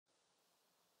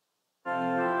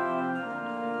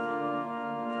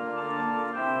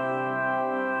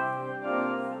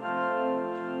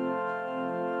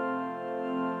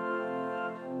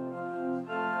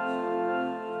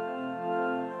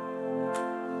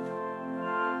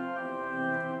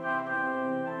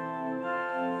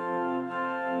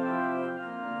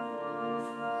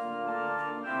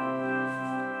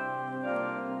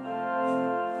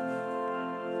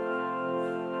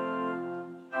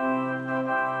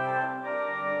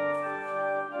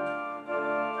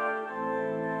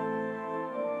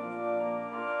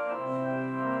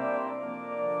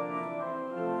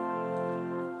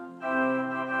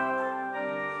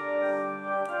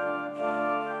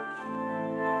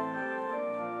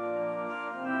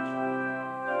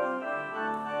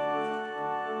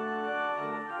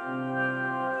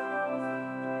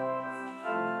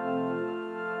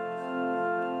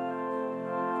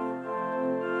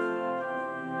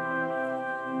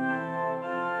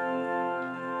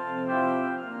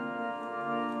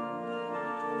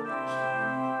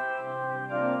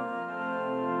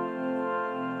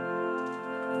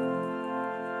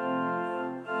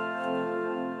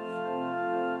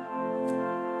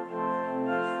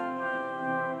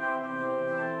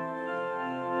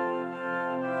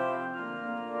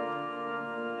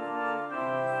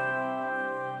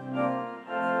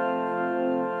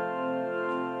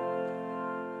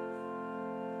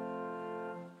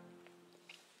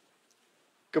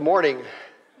Good morning.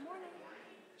 Good morning.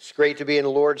 It's great to be in the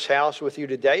Lord's house with you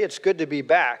today. It's good to be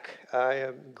back. I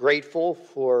am grateful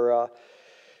for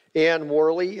Ann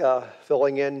Worley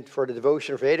filling in for the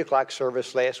devotion for 8 o'clock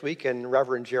service last week, and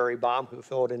Reverend Jerry Baum, who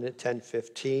filled in at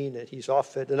 10:15. And he's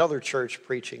off at another church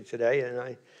preaching today, and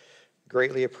I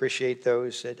greatly appreciate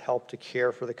those that help to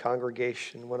care for the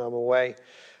congregation when I'm away.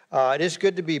 It is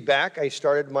good to be back. I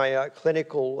started my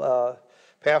clinical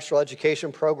pastoral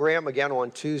education program again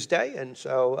on Tuesday, and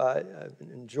so I've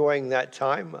been enjoying that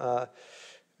time,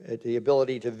 the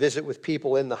ability to visit with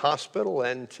people in the hospital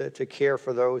and to care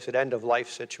for those at end-of-life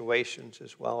situations,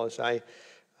 as well as I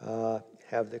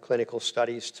have the clinical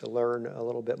studies to learn a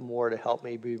little bit more to help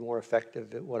me be more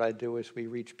effective at what I do as we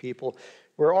reach people.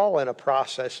 We're all in a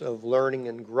process of learning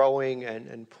and growing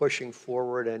and pushing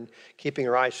forward and keeping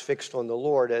our eyes fixed on the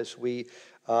Lord as we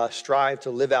strive to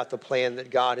live out the plan that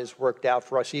God has worked out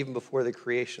for us even before the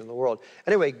creation of the world.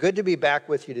 Anyway, good to be back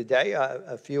with you today.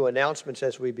 A few announcements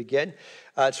as we begin.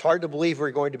 It's hard to believe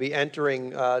we're going to be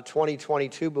entering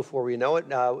 2022 before we know it.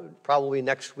 Probably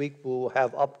next week we'll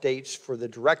have updates for the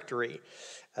directory.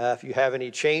 If you have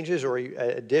any changes or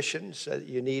additions that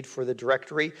you need for the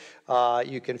directory,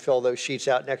 you can fill those sheets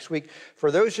out next week.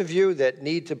 For those of you that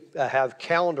need to have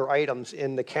calendar items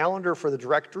in the calendar for the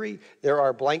directory, there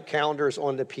are blank calendars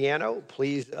on the piano.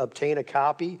 Please obtain a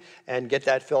copy and get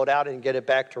that filled out and get it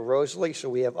back to Rosalie so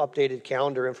we have updated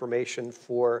calendar information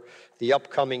for the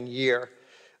upcoming year.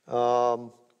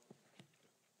 So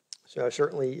I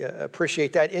certainly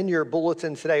appreciate that. In your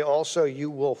bulletin today also you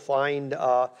will find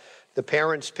the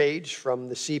parents page from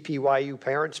the CPYU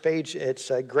parents page. It's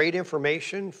great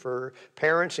information for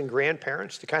parents and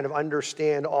grandparents to kind of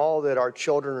understand all that our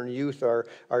children and youth are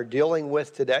dealing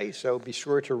with today. So be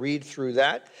sure to read through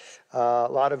that. A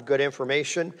lot of good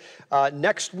information.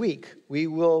 Next week, we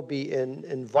will be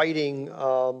inviting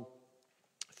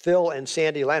Phil and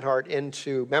Sandy Lenhart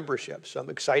into membership. So I'm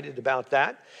excited about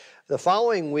that. The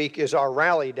following week is our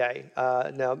rally day.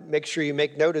 Now, make sure you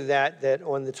make note of that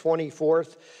on the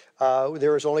 24th,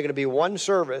 there is only going to be one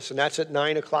service, and that's at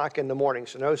 9 o'clock in the morning.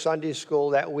 So no Sunday school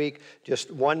that week,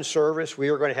 just one service. We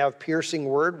are going to have Piercing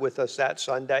Word with us that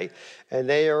Sunday, and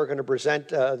they are going to present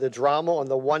the drama on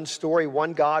the one story,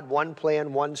 one God, one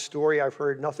plan, one story. I've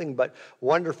heard nothing but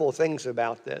wonderful things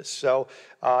about this. So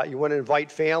you want to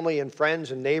invite family and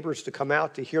friends and neighbors to come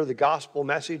out to hear the gospel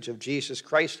message of Jesus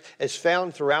Christ as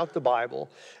found throughout the Bible.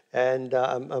 And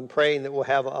I'm praying that we'll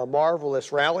have a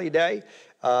marvelous rally day.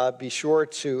 Be sure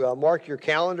to mark your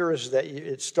calendars that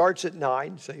it starts at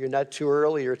 9, so you're not too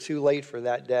early or too late for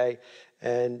that day.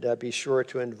 And be sure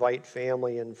to invite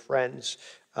family and friends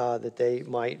that they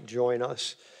might join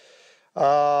us.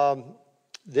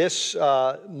 This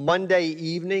Monday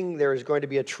evening, there is going to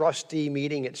be a trustee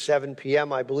meeting at 7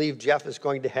 p.m. I believe Jeff is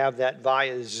going to have that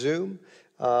via Zoom.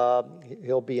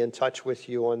 He'll be in touch with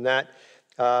you on that.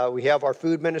 We have our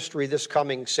food ministry this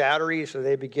coming Saturday, so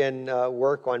they begin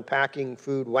work on packing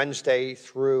food Wednesday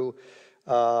through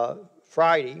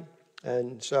Friday,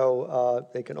 and so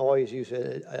they can always use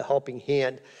a helping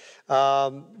hand.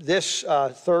 This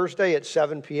Thursday at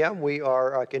 7 p.m., we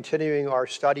are continuing our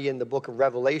study in the book of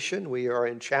Revelation. We are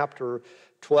in chapter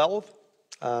 12.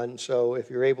 And so if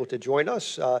you're able to join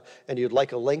us and you'd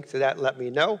like a link to that, let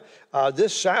me know.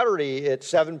 This Saturday at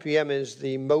 7 p.m. is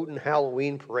the Mohnton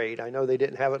Halloween Parade. I know they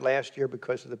didn't have it last year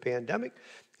because of the pandemic.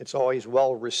 It's always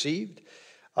well received.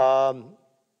 The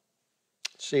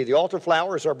altar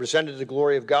flowers are presented to the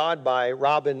glory of God by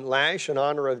Robin Lash in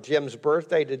honor of Jim's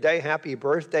birthday today. Happy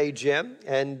birthday, Jim,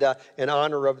 and in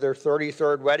honor of their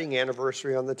 33rd wedding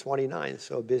anniversary on the 29th,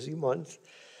 so a busy month.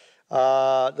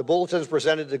 The bulletin is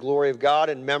presented to the glory of God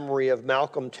in memory of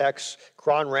Malcolm Tex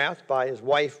Cronrath by his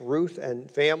wife Ruth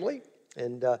and family.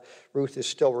 And Ruth is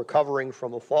still recovering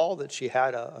from a fall that she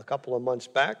had a couple of months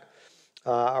back.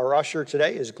 Our usher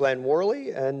today is Glenn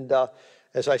Worley, and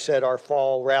as I said, our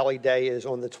fall rally day is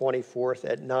on the 24th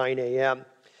at 9 a.m.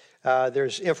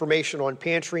 There's information on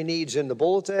pantry needs in the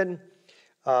bulletin.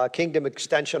 Kingdom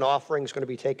Extension offering is going to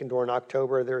be taken during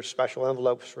October. There's special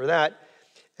envelopes for that.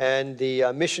 And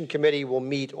the mission committee will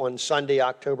meet on Sunday,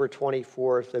 October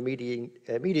 24th,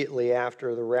 immediately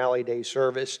after the rally day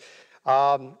service.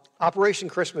 Operation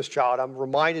Christmas Child, I'm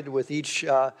reminded with each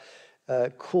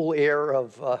cool air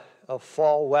of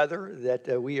fall weather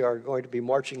that we are going to be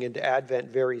marching into Advent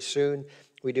very soon.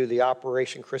 We do the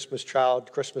Operation Christmas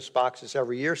Child Christmas boxes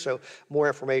every year, so more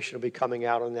information will be coming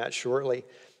out on that shortly.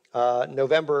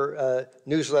 November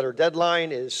newsletter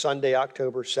deadline is Sunday,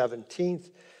 October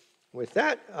 17th. With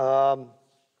that,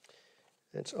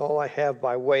 that's all I have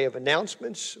by way of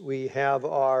announcements. We have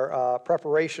our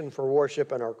preparation for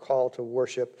worship and our call to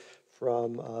worship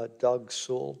from Doug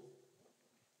Sewell.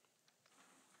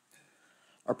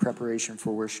 Our preparation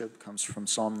for worship comes from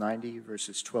Psalm 90,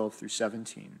 verses 12 through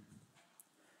 17.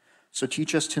 So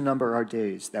teach us to number our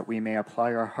days, that we may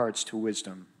apply our hearts to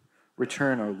wisdom.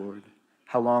 Return, O Lord.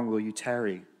 How long will you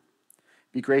tarry?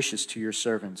 Be gracious to your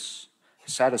servants.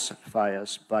 Satisfy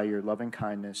us by your loving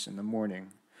kindness in the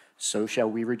morning. So shall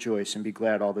we rejoice and be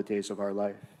glad all the days of our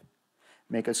life.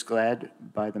 Make us glad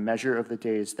by the measure of the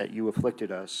days that you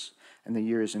afflicted us and the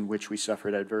years in which we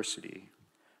suffered adversity.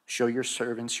 Show your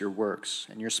servants your works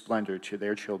and your splendor to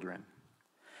their children.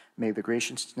 May the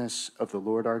graciousness of the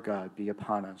Lord our God be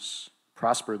upon us.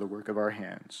 Prosper the work of our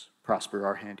hands. Prosper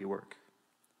our handiwork.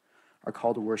 Our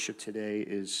call to worship today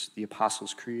is the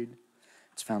Apostles' Creed.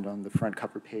 It's found on the front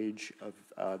cover page of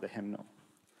the hymnal.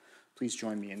 Please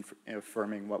join me in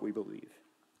affirming what we believe.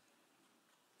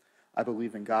 I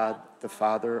believe in God, the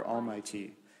Father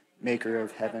Almighty, maker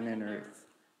of heaven and earth,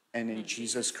 and in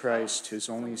Jesus Christ, his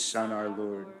only Son, our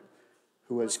Lord,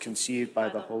 who was conceived by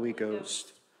the Holy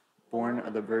Ghost, born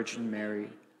of the Virgin Mary,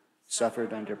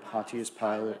 suffered under Pontius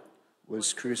Pilate,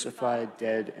 was crucified,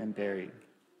 dead, and buried,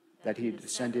 that he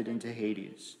descended into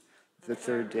Hades. The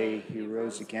third day he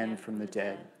rose again from the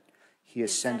dead. He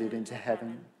ascended into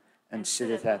heaven and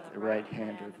sitteth at the right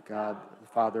hand of God, the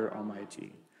Father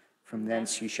Almighty. From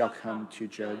thence he shall come to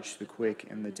judge the quick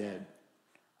and the dead.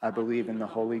 I believe in the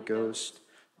Holy Ghost,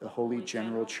 the holy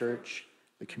general church,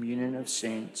 the communion of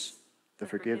saints, the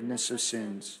forgiveness of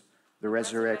sins, the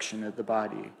resurrection of the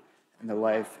body, and the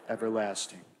life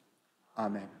everlasting.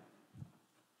 Amen.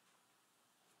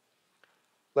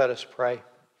 Let us pray.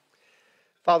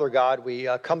 Father God, we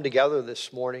come together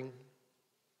this morning.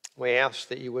 We ask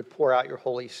that you would pour out your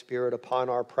Holy Spirit upon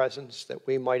our presence, that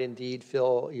we might indeed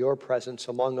feel your presence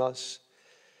among us.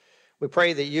 We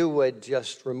pray that you would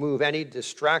just remove any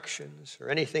distractions or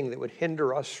anything that would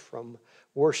hinder us from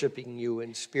worshiping you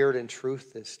in spirit and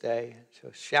truth this day.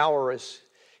 So shower us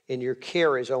in your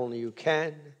care as only you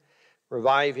can,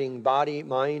 reviving body,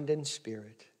 mind, and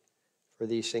spirit. For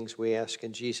these things we ask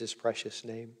in Jesus' precious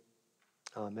name.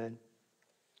 Amen.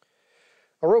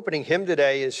 Our opening hymn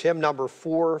today is hymn number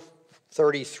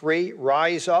 433,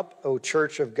 Rise Up, O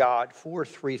Church of God,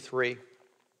 433.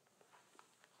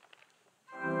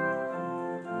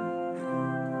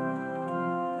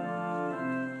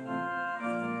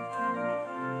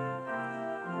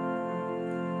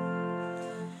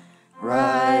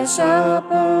 Rise up,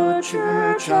 O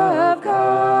Church of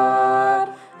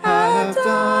God, have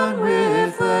done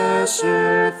with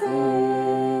lesser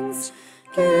things.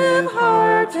 Give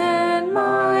heart and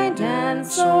mind and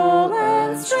soul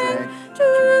and strength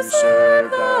to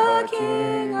serve the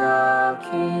King of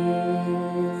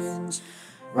Kings.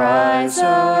 Rise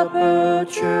up, O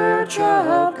Church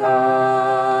of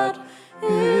God,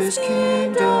 his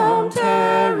kingdom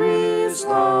tarries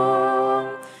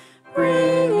long.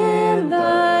 Bring in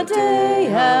the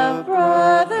day of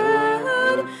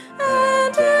brotherhood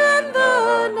and end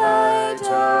the night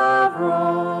of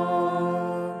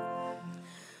wrong.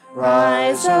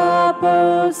 Rise up,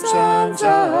 O sons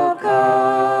of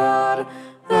God,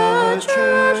 the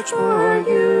church for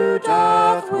you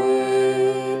doth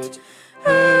wait.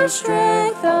 Her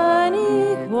strength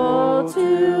unequal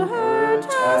to her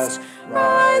task,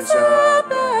 rise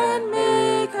up and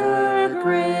make her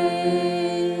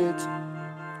great.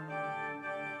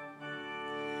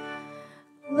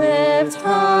 Lift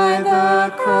high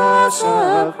the cross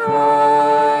of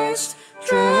Christ,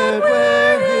 tread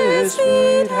where his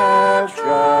feet have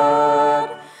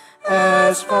trod.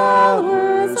 As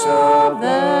followers of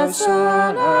the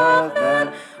Son of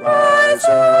Man, rise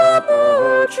up,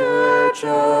 O Church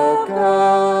of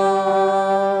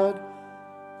God.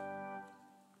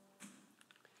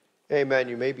 Amen.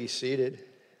 You may be seated.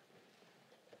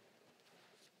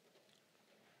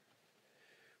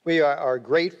 We are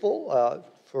grateful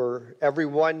for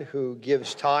everyone who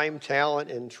gives time, talent,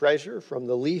 and treasure from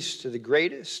the least to the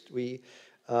greatest. We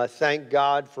thank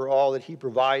God for all that he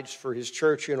provides for his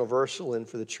church universal and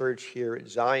for the church here at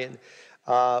Zion.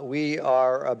 We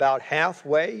are about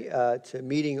halfway to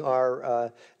meeting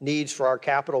our needs for our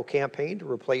capital campaign to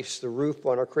replace the roof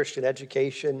on our Christian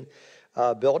education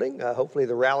building. Hopefully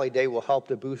the rally day will help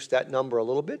to boost that number a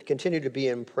little bit. Continue to be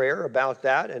in prayer about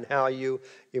that and how you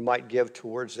might give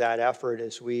towards that effort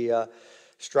as we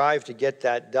strive to get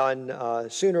that done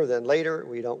sooner than later.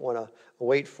 We don't want to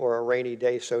wait for a rainy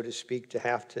day, so to speak, to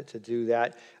have to do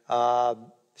that.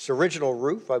 This original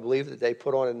roof, I believe, that they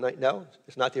put on in, no,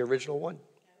 it's not the original one?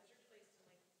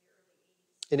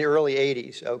 In the early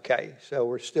 80s, okay. So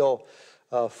we're still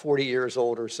 40 years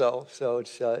old or so. So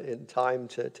it's in time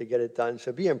to get it done.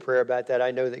 So be in prayer about that.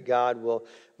 I know that God will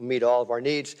meet all of our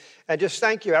needs. And just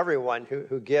thank you, everyone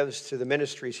who gives to the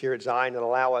ministries here at Zion and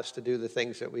allow us to do the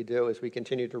things that we do as we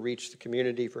continue to reach the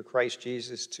community for Christ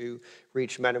Jesus, to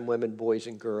reach men and women, boys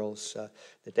and girls,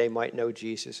 that they might know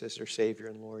Jesus as their Savior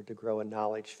and Lord, to grow in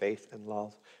knowledge, faith, and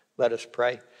love. Let us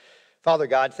pray. Father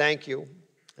God, thank you.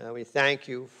 We thank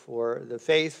you for the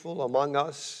faithful among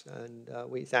us, and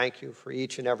we thank you for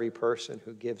each and every person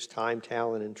who gives time,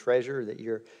 talent, and treasure that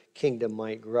your kingdom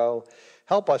might grow.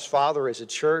 Help us, Father, as a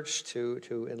church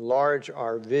to enlarge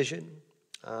our vision,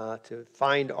 to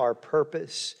find our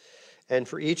purpose, and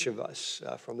for each of us,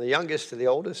 from the youngest to the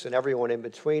oldest and everyone in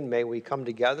between, may we come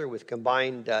together with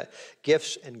combined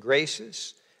gifts and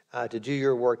graces to do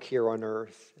your work here on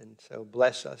earth. And so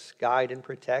bless us, guide, and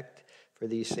protect. For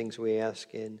these things we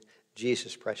ask in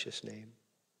Jesus' precious name.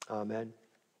 Amen.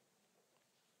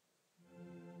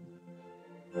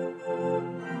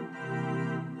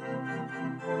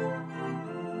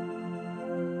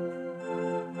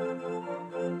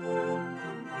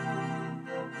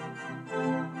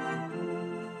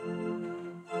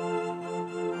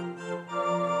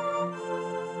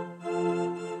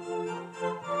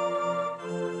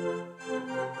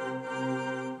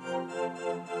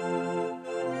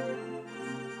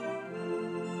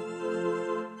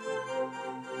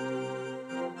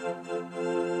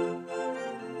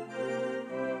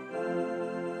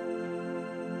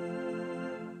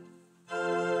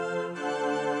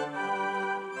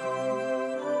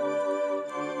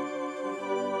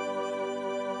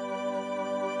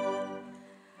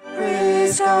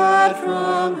 Praise God,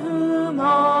 from whom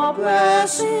all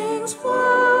blessings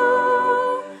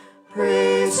flow.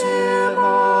 Praise him,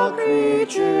 all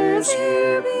creatures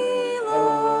here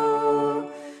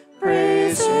below.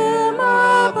 Praise him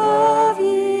above,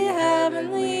 ye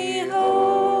heavenly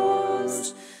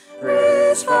hosts.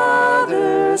 Praise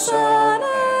Father, Son,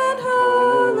 and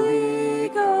Holy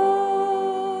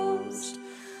Ghost.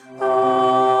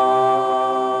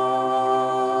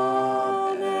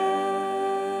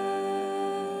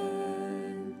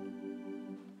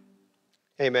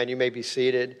 Amen. You may be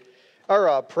seated.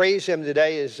 Our praise hymn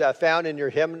today is found in your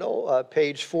hymnal,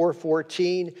 page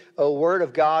 414, O Word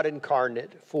of God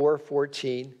Incarnate,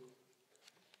 414.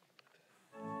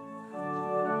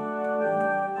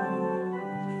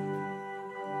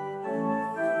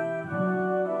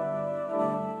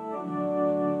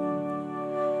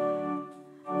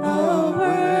 O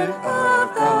Word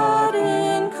of God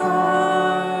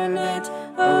incarnate,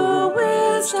 O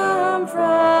wisdom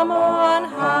from on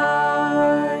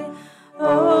high,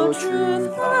 O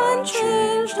truth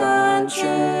unchanged,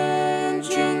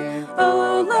 unchanging,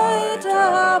 O light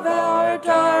of our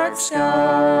dark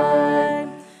sky.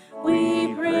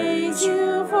 We praise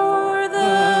you for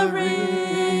the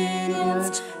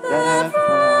radiance that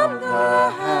from the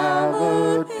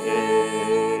hallowed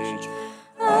page,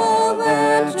 a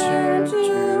lantern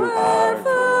to our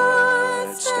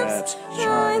footsteps,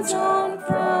 shines on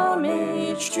from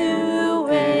age to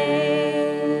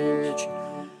age.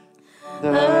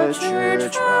 The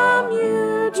church from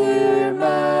you, dear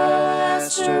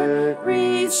Master,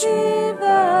 receive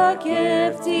the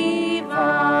gift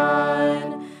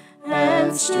divine,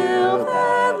 and still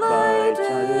that light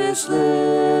is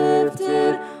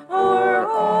lifted o'er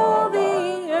all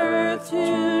the earth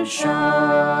to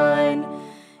shine.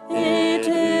 It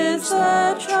is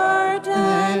the chart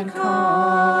and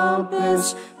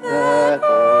compass that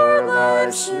o'er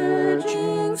life's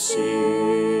surging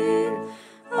sea,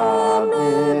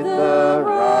 amid the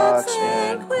rocks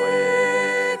and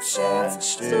quicksands,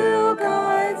 still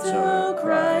guides, O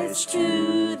Christ,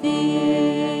 to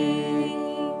thee.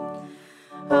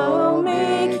 Oh,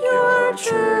 make your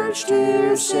church,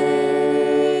 dear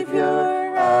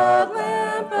Savior, a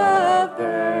lamp of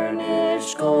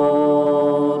burnished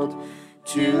gold,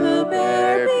 to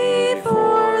bear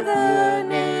before the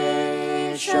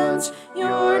nations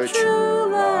your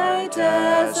true light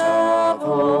as of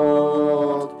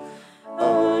old.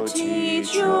 Oh,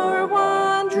 teach your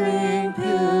wandering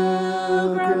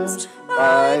pilgrims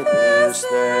by this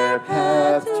their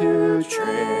path to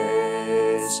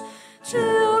trace,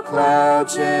 till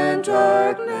clouds and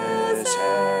darkness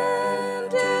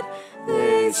ended,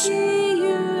 they see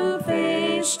you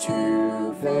face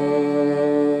to face.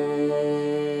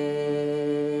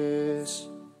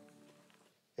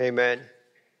 Amen.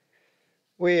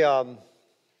 We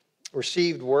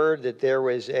received word that there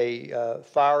was a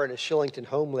fire in a Shillington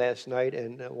home last night,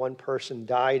 and one person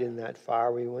died in that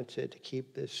fire. We want to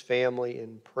keep this family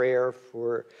in prayer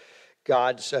for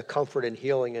God's comfort and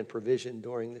healing and provision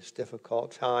during this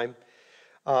difficult time.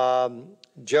 Joan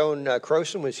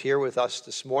Croson was here with us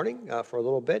this morning for a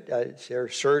little bit. Her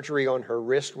surgery on her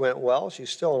wrist went well. She's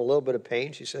still in a little bit of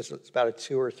pain. She says it's about a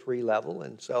 2 or 3 level,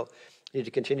 and so need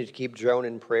to continue to keep Joan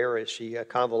in prayer as she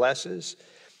convalesces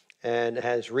and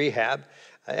has rehab.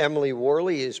 Emily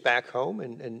Worley is back home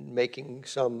and making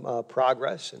some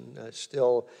progress and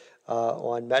still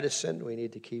on medicine. We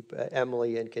need to keep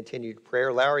Emily in continued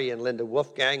prayer. Larry and Linda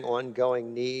Wolfgang,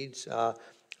 ongoing needs.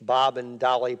 Bob and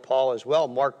Dolly Paul as well.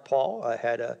 Mark Paul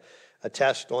had a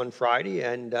test on Friday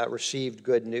and received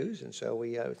good news, and so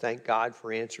we thank God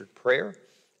for answered prayer.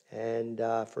 And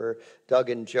for Doug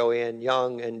and Joanne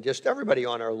Young and just everybody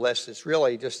on our list. It's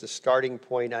really just the starting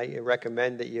point. I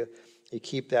recommend that you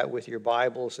keep that with your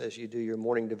Bibles as you do your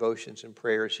morning devotions and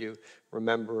prayers. You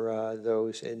remember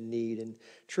those in need. And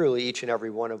truly, each and every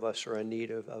one of us are in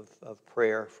need of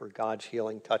prayer for God's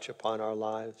healing touch upon our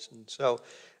lives. And so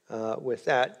with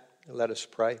that, let us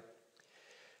pray.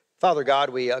 Father God,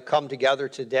 we come together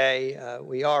today.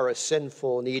 We are a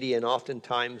sinful, needy, and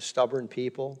oftentimes stubborn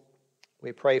people.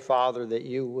 We pray, Father, that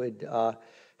you would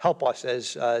help us,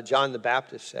 as John the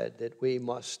Baptist said, that we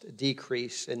must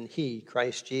decrease and he,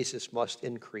 Christ Jesus, must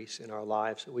increase in our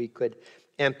lives, that we could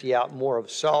empty out more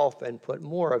of self and put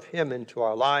more of him into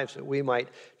our lives, that we might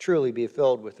truly be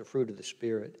filled with the fruit of the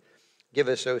Spirit. Give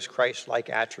us those Christ-like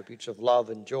attributes of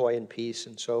love and joy and peace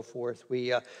and so forth.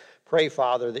 We pray,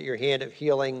 Father, that your hand of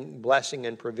healing, blessing,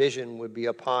 and provision would be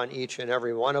upon each and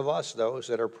every one of us, those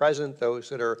that are present, those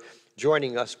that are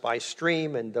joining us by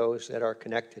stream, and those that are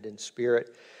connected in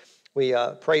spirit. We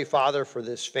pray, Father, for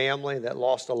this family that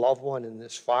lost a loved one in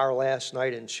this fire last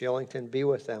night in Shillington. Be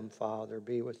with them, Father.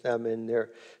 Be with them in their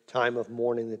time of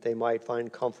mourning, that they might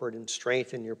find comfort and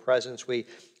strength in your presence. We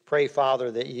pray,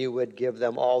 Father, that you would give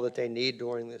them all that they need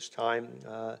during this time,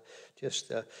 just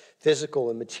the physical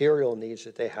and material needs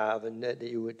that they have, and that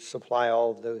you would supply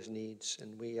all of those needs.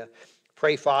 And we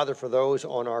pray, Father, for those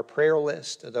on our prayer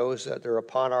list, those that are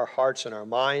upon our hearts and our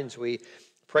minds. We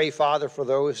pray, Father, for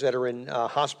those that are in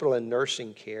hospital and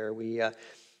nursing care. We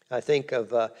think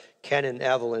of Ken and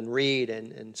Evelyn Reed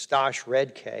and Stosh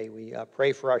Redkay. We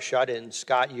pray for our shut-ins,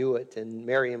 Scott Hewitt and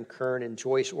Miriam Kern and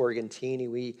Joyce Organtini.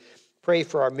 We pray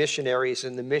for our missionaries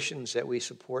and the missions that we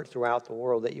support throughout the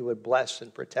world, that you would bless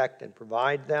and protect and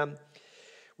provide them.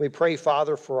 We pray,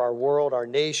 Father, for our world, our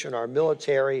nation, our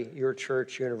military, your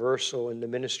church, Universal, and the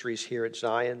ministries here at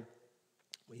Zion.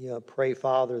 We pray,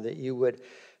 Father, that you would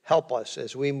help us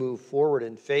as we move forward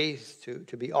in faith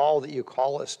to be all that you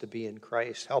call us to be in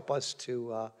Christ. Help us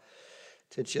to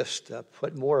just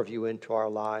put more of you into our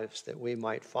lives, that we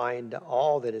might find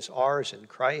all that is ours in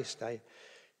Christ. I'm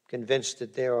convinced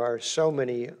that there are so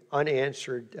many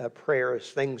unanswered prayers,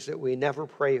 things that we never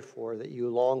pray for, that you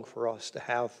long for us to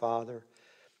have, Father.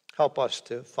 Help us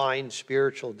to find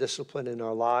spiritual discipline in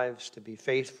our lives, to be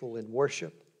faithful in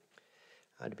worship,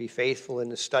 to be faithful in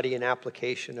the study and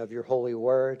application of your holy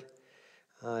word,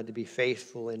 to be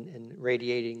faithful in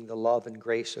radiating the love and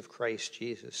grace of Christ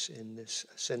Jesus in this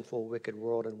sinful, wicked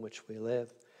world in which we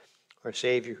live. Our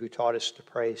Savior, who taught us to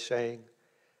pray, saying,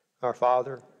 Our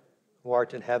Father, who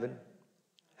art in heaven,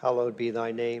 hallowed be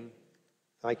thy name.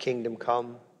 Thy kingdom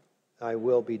come, thy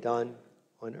will be done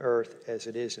on earth as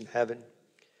it is in heaven.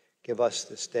 Give us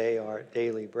this day our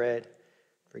daily bread.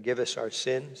 Forgive us our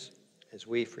sins, as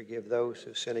we forgive those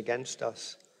who sin against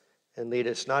us. And lead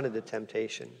us not into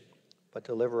temptation, but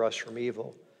deliver us from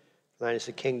evil. For thine is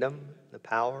the kingdom, the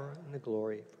power, and the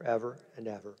glory forever and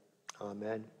ever.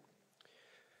 Amen.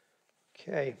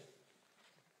 Okay.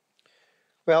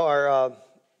 Well, our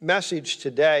message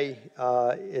today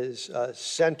is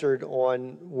centered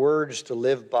on words to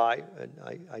live by. And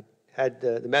I had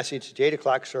the message at the 8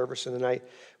 o'clock service, and then I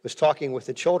was talking with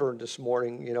the children this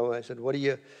morning. You know, I said, what do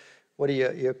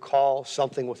you call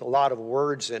something with a lot of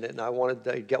words in it? And I wanted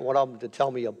to get one of them to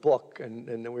tell me a book, and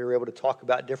then we were able to talk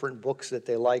about different books that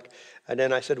they like. And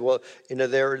then I said, well, you know,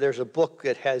 there's a book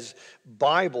that has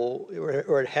Bible,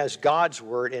 or it has God's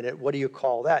word in it. What do you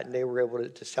call that? And they were able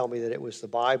to tell me that it was the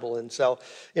Bible. And so,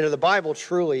 you know, the Bible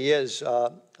truly is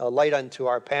a light unto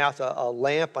our path, a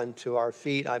lamp unto our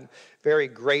feet. I'm very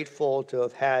grateful to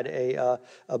have had a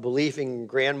believing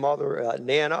grandmother,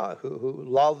 Nana, who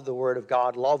loved the Word of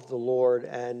God, loved the Lord,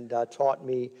 and taught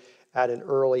me at an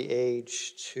early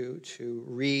age to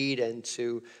read and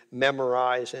to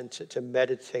memorize and to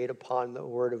meditate upon the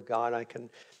Word of God. I can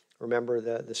remember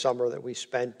the summer that we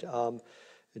spent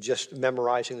just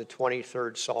memorizing the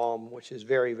 23rd Psalm, which is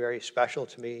very, very special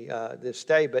to me this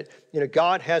day. But, you know,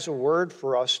 God has a word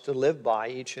for us to live by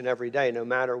each and every day, no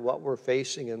matter what we're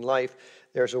facing in life.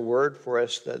 There's a word for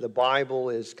us. The Bible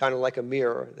is kind of like a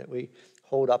mirror that we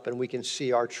hold up and we can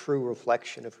see our true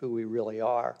reflection of who we really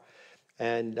are.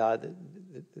 And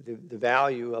the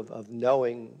value of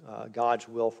knowing God's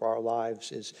will for our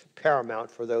lives is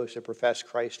paramount for those that profess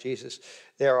Christ Jesus.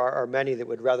 There are many that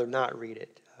would rather not read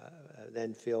it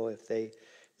than feel if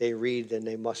they read, then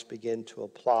they must begin to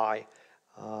apply,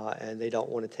 and they don't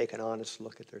want to take an honest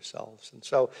look at themselves. And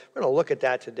so we're going to look at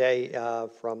that today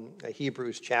from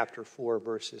Hebrews chapter 4,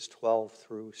 verses 12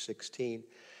 through 16.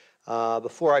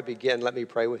 Before I begin, let me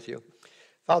pray with you.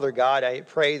 Father God, I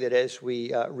pray that as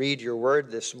we read your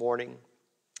word this morning,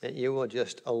 that you will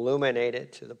just illuminate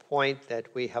it to the point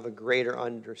that we have a greater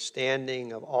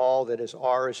understanding of all that is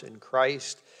ours in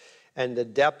Christ and the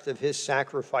depth of his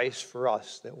sacrifice for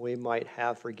us, that we might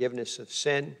have forgiveness of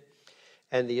sin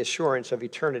and the assurance of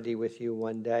eternity with you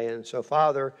one day. And so,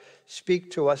 Father,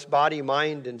 speak to us, body,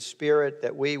 mind, and spirit,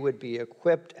 that we would be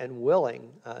equipped and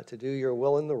willing to do your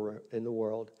will in the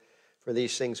world. For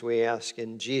these things we ask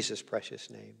in Jesus'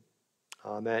 precious name.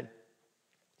 Amen.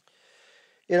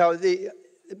 You know, the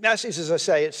message, as I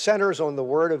say, it centers on the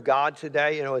Word of God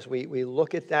today, you know, as we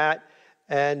look at that.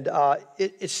 And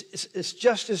it's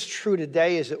just as true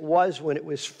today as it was when it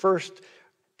was first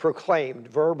proclaimed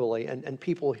verbally and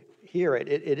people hear it.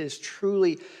 It is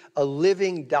truly a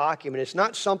living document. It's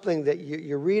not something that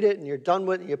you read it and you're done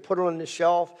with it and you put it on the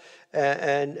shelf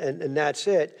and that's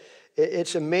it.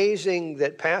 It's amazing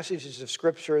that passages of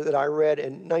Scripture that I read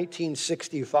in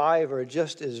 1965 are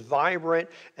just as vibrant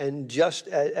and just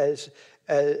as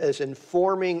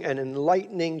informing and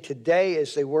enlightening today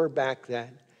as they were back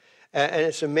then. And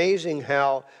it's amazing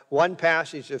how one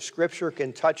passage of Scripture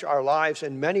can touch our lives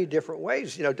in many different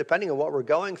ways. You know, depending on what we're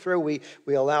going through, we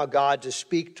allow God to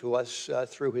speak to us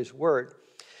through His Word.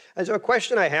 And so a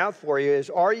question I have for you is,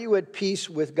 are you at peace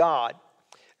with God?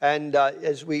 And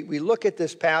as we look at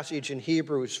this passage in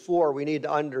Hebrews 4, we need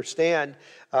to understand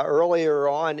earlier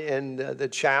on in the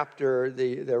chapter,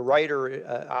 the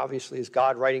writer, obviously is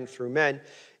God writing through men,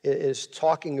 is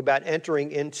talking about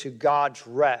entering into God's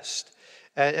rest.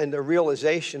 And the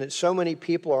realization that so many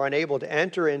people are unable to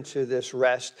enter into this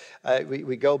rest.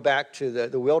 We go back to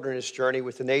the wilderness journey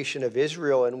with the nation of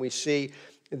Israel, and we see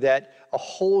that a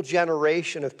whole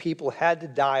generation of people had to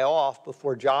die off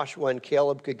before Joshua and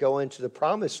Caleb could go into the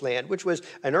promised land, which was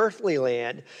an earthly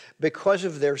land, because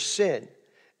of their sin.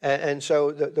 And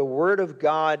so the Word of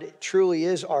God truly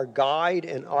is our guide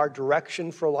and our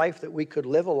direction for life, that we could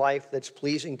live a life that's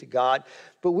pleasing to God.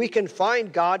 But we can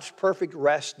find God's perfect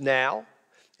rest now,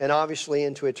 and obviously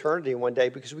into eternity one day,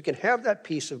 because we can have that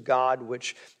peace of God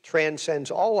which transcends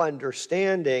all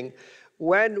understanding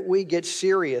when we get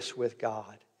serious with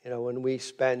God. You know, when we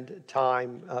spend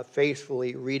time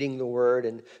faithfully reading the Word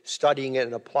and studying it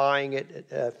and applying it,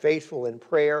 faithful in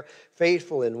prayer,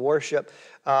 faithful in worship.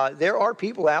 There are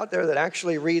people out there that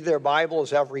actually read their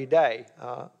Bibles every day.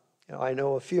 I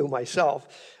know a few myself.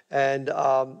 And,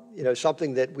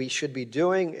 something that we should be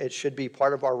doing. It should be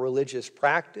part of our religious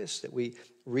practice that we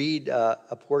read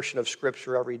a portion of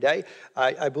Scripture every day.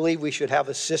 I believe we should have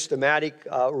a systematic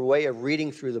way of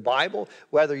reading through the Bible,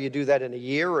 whether you do that in a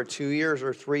year or 2 years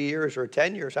or 3 years or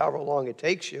 10 years, however long it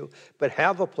takes you. But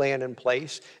have a plan in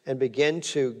place and begin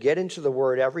to get into the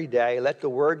Word every day. Let the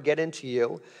Word get into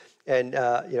you and,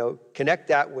 connect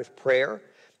that with prayer.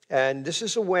 And this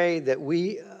is a way that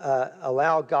we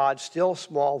allow God's still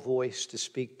small voice to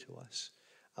speak to us,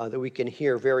 that we can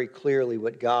hear very clearly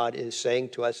what God is saying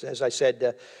to us. As I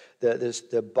said,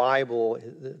 the Bible,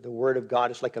 the Word of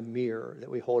God is like a mirror that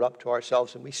we hold up to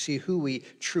ourselves, and we see who we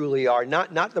truly are.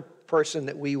 Not the person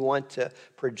that we want to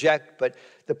project, but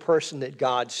the person that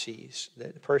God sees, the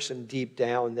person deep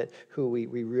down, that who we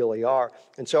really are.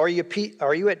 And so are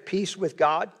you at peace with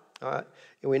God?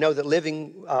 And we know that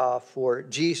living for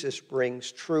Jesus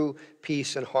brings true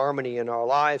peace and harmony in our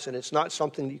lives, and it's not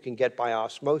something that you can get by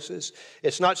osmosis.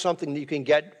 It's not something that you can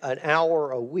get an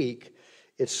hour a week.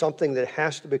 It's something that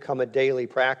has to become a daily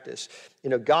practice.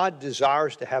 You know, God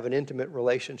desires to have an intimate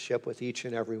relationship with each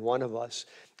and every one of us,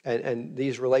 and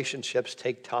these relationships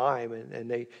take time and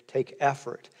they take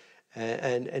effort,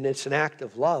 and it's an act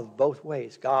of love both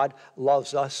ways. God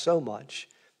loves us so much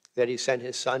that He sent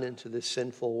His Son into this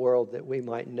sinful world that we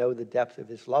might know the depth of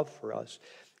His love for us.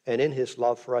 And in His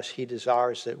love for us, He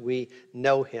desires that we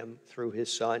know Him through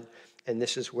His Son. And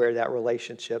this is where that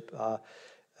relationship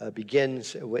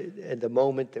begins at the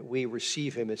moment that we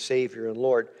receive Him as Savior and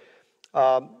Lord.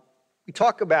 We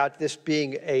talk about this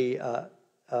being a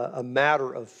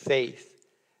matter of faith.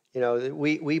 You know,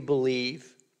 we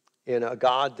believe in a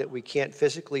God that we can't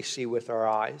physically see with our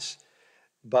eyes,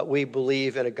 but we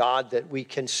believe in a God that we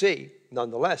can see,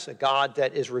 nonetheless, a God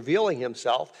that is revealing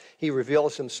himself. He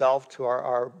reveals himself to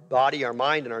our body, our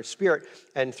mind, and our spirit,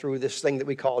 and through this thing that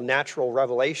we call natural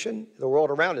revelation, the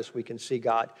world around us, we can see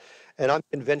God. And I'm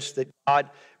convinced that God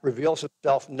reveals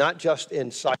himself not just in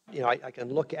sight. You know, I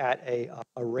can look at a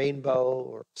rainbow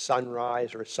or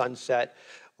sunrise or a sunset,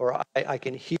 or I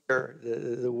can hear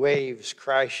the waves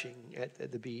crashing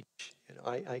at the beach. You know,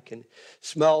 I can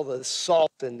smell the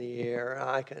salt in the air.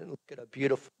 I can look at a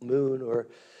beautiful moon or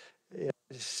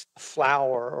just a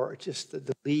flower or just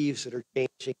the leaves that are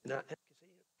changing. And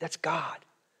that's God.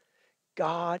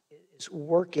 God is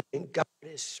working and God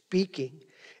is speaking.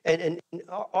 And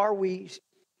are we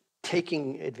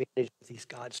taking advantage of these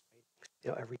God's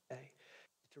every day?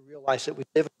 To realize that we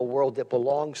live in a world that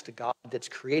belongs to God, that's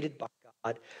created by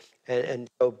God. And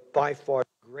so by far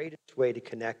the greatest way to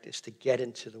connect is to get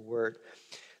into the Word.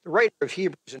 The writer of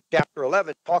Hebrews in chapter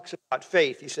 11 talks about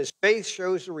faith. He says, faith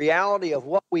shows the reality of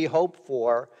what we hope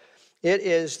for. It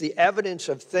is the evidence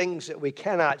of things that we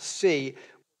cannot see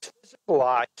with physical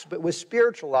eyes, but with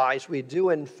spiritual eyes we do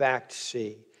in fact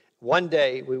see. One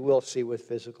day we will see with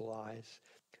physical eyes.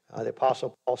 The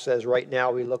Apostle Paul says, right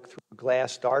now we look through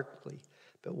glass darkly,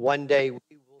 but one day we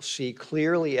will see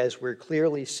clearly as we're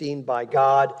clearly seen by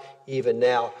God even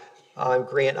now.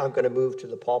 Grant, I'm going to move to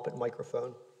the pulpit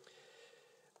microphone.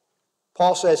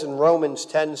 Paul says in Romans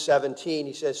 10:17,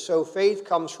 he says, so faith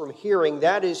comes from hearing,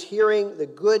 that is, hearing the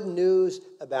good news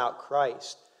about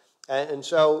Christ. And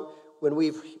so when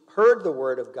we've heard the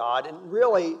word of God, and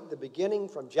really the beginning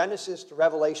from Genesis to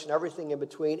Revelation, everything in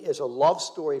between is a love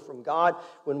story from God.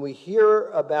 When we hear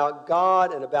about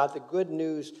God and about the good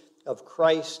news of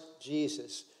Christ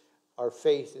Jesus, our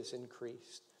faith is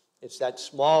increased. It's that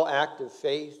small act of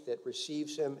faith that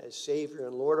receives him as Savior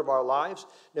and Lord of our lives,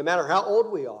 no matter how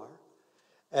old we are.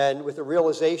 And with the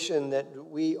realization that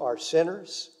we are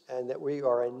sinners and that we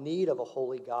are in need of a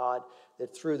holy God,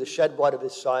 that through the shed blood of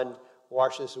his Son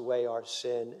washes away our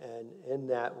sin, and in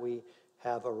that we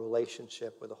have a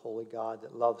relationship with a holy God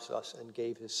that loves us and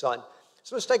gave his Son.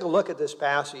 So let's take a look at this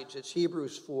passage. It's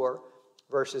Hebrews 4,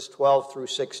 verses 12 through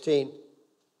 16.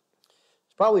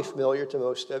 It's probably familiar to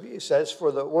most of you. It says,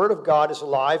 for the word of God is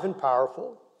alive and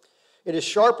powerful. It is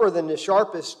sharper than the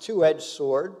sharpest two-edged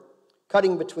sword,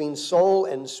 cutting between soul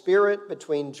and spirit,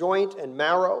 between joint and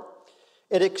marrow.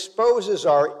 It exposes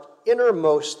our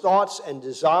innermost thoughts and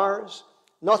desires.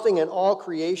 Nothing in all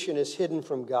creation is hidden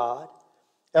from God.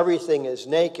 Everything is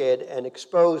naked and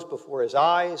exposed before his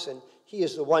eyes, and he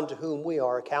is the one to whom we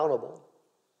are accountable.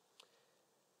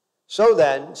 So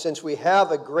then, since we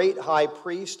have a great high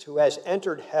priest who has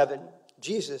entered heaven,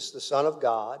 Jesus, the Son of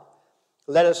God,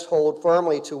 let us hold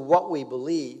firmly to what we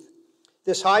believe.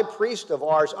 This high priest of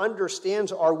ours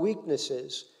understands our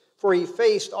weaknesses, for he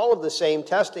faced all of the same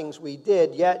testings we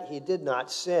did, yet he did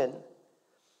not sin.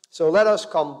 So let us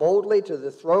come boldly to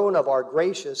the throne of our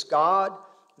gracious God.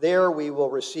 There we will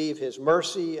receive his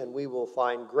mercy, and we will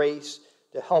find grace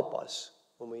to help us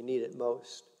when we need it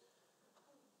most.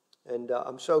 And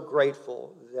I'm so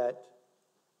grateful that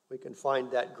we can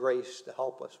find that grace to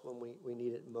help us when we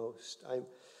need it most. I'm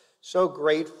so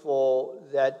grateful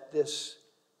that this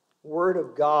Word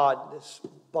of God, this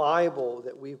Bible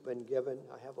that we've been given,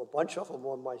 I have a bunch of them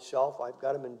on myself. I've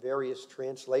got them in various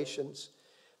translations.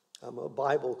 I'm a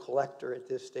Bible collector at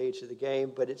this stage of the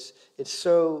game, but it's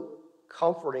so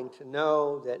comforting to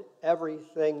know that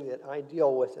everything that I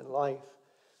deal with in life,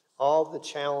 all the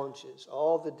challenges,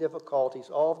 all the difficulties,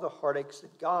 all the heartaches,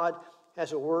 that God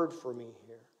has a word for me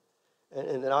here.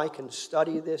 And that I can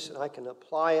study this and I can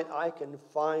apply it. I can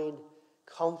find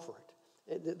comfort.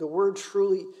 The word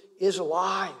truly is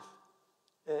alive,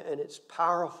 and it's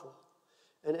powerful.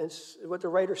 And it's what the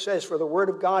writer says, for the word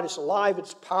of God is alive,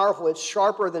 it's powerful, it's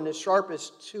sharper than the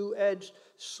sharpest two-edged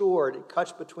sword. It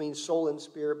cuts between soul and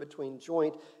spirit, between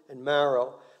joint and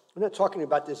marrow. I'm not talking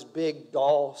about this big,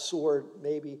 dull sword,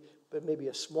 but maybe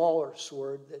a smaller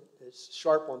sword that's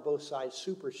sharp on both sides,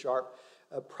 super sharp.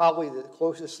 Probably the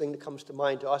closest thing that comes to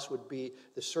mind to us would be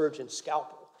the surgeon's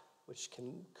scalpel, which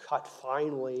can cut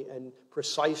finely and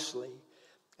precisely.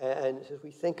 And as we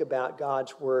think about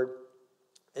God's word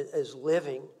as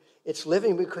living, it's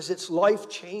living because it's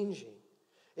life-changing.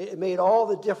 It made all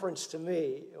the difference to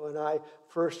me when I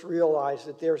first realized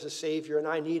that there's a Savior and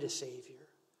I need a Savior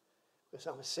because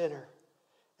I'm a sinner.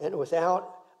 And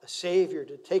without a Savior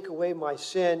to take away my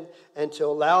sin and to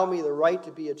allow me the right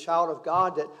to be a child of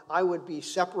God, that I would be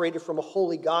separated from a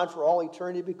holy God for all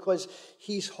eternity because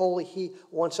he's holy. He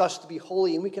wants us to be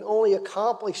holy, and we can only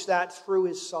accomplish that through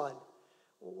his Son.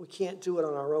 We can't do it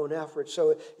on our own effort.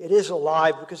 So it is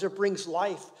alive because it brings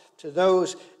life to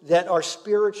those that are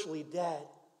spiritually dead.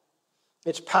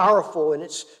 It's powerful and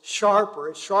it's sharper.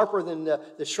 It's sharper than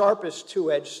the sharpest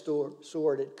two-edged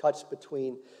sword. It cuts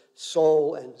between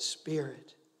soul and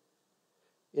spirit.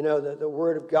 You know, the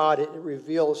Word of God, it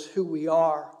reveals who we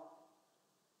are.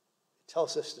 It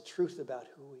tells us the truth about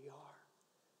who we are.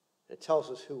 It tells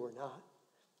us who we're not.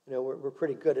 You know, we're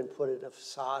pretty good in putting a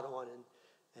facade on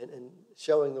and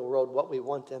showing the world what we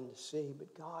want them to see.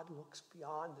 But God looks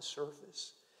beyond the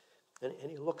surface. And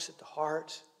He looks at the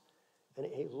heart. And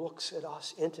He looks at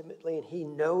us intimately. And He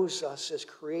knows us as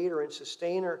creator and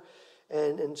sustainer.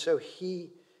 And so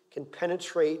He can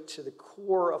penetrate to the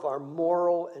core of our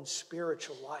moral and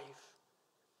spiritual life.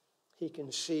 He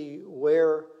can see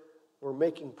where we're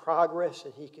making progress,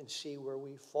 and He can see where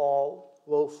we fall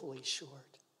woefully short.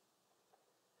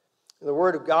 And the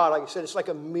Word of God, like I said, it's like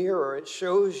a mirror. It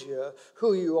shows you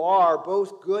who you are,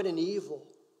 both good and evil.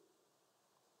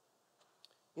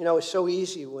 You know, it's so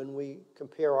easy when we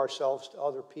compare ourselves to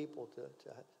other people to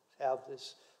have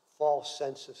this false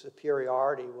sense of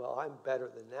superiority. Well, I'm better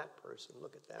than that person.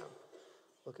 Look at them.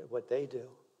 Look at what they do.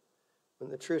 When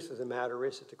the truth of the matter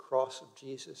is, at the cross of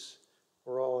Jesus,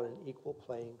 we're all on an equal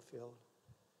playing field.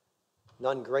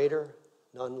 None greater,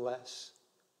 none less.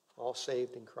 All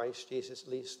saved in Christ Jesus,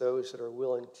 at least those that are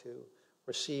willing to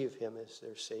receive Him as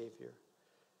their Savior.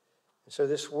 And so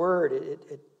this Word,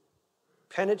 it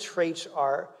penetrates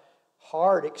our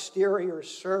hard exterior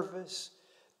surface,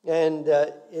 and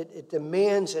it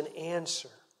demands an answer.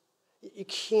 You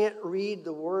can't read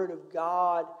the Word of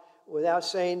God without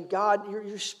saying, God,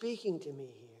 you're speaking to me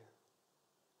here.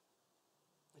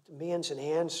 It demands an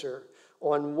answer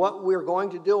on what we're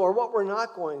going to do or what we're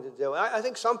not going to do. I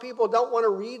think some people don't want to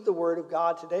read the Word of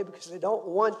God today because they don't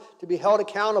want to be held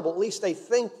accountable. At least they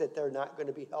think that they're not going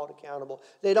to be held accountable.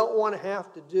 They don't want to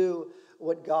have to do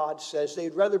what God says.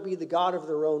 They'd rather be the God of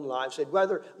their own lives. They'd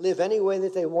rather live any way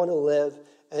that they want to live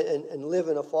and live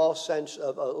in a false sense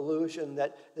of illusion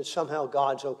that somehow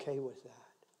God's okay with that.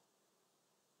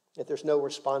 That there's no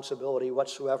responsibility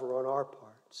whatsoever on our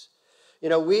parts. You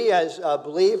know, we as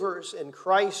believers in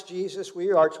Christ Jesus, we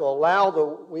must allow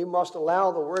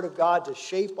the Word of God to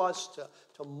shape us,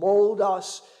 to mold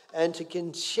us, and to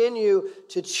continue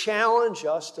to challenge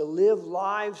us to live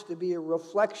lives to be a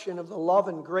reflection of the love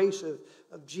and grace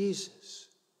of Jesus.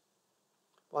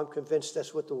 Well, I'm convinced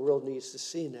that's what the world needs to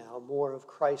see now, more of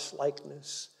Christ's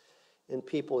likeness in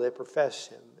people that profess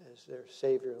Him as their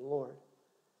Savior and Lord.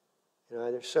 You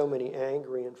know, there's so many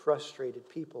angry and frustrated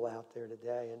people out there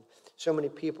today, and so many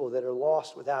people that are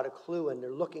lost without a clue, and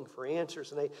they're looking for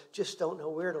answers, and they just don't know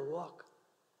where to look.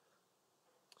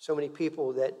 So many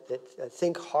people that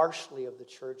think harshly of the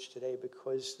church today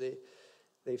because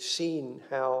they've seen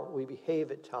how we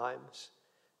behave at times.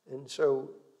 And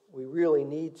so we really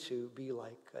need to be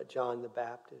like John the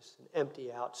Baptist and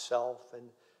empty out self and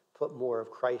put more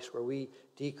of Christ where we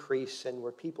decrease and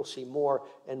where people see more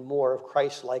and more of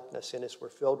Christ's likeness in us. We're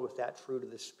filled with that fruit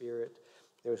of the Spirit.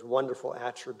 There's wonderful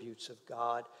attributes of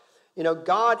God. You know,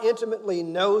 God intimately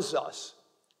knows us.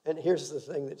 And here's the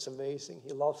thing that's amazing.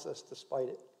 He loves us despite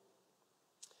it.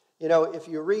 You know, if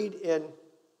you read in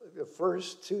the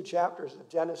first 2 chapters of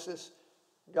Genesis,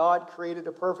 God created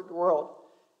a perfect world.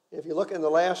 If you look in the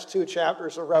last 2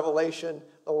 chapters of Revelation,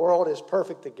 the world is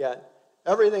perfect again.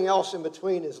 Everything else in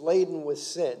between is laden with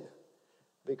sin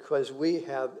because we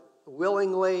have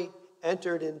willingly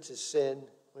entered into sin.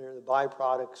 We're the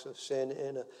byproducts of sin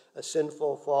in a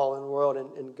sinful, fallen world.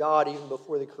 And God, even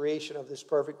before the creation of this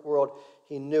perfect world,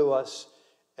 He knew us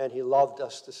and He loved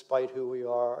us despite who we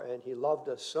are. And He loved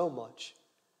us so much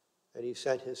that He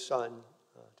sent His Son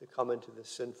to come into this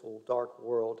sinful, dark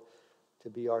world to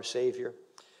be our Savior.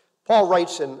 Paul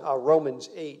writes in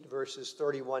Romans 8, verses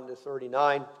 31 to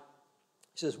 39,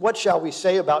 he says, "What shall we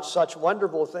say about such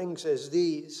wonderful things as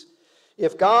these?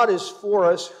 If God is for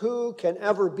us, who can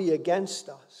ever be against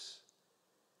us?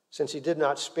 Since He did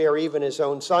not spare even His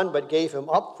own Son, but gave Him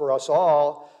up for us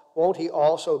all, won't He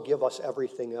also give us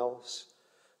everything else?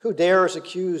 Who dares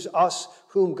accuse us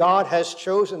whom God has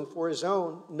chosen for His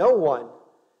own? No one.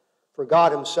 For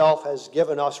God Himself has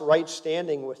given us right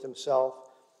standing with Himself.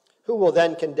 Who will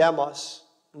then condemn us?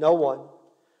 No one.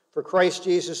 For Christ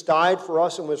Jesus died for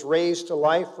us and was raised to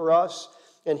life for us,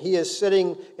 and He is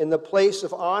sitting in the place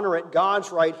of honor at God's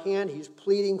right hand. He's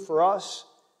pleading for us.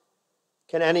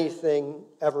 Can anything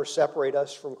ever separate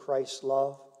us from Christ's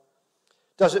love?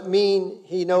 Does it mean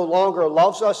He no longer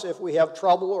loves us if we have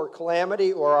trouble or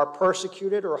calamity or are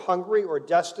persecuted or hungry or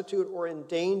destitute or in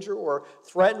danger or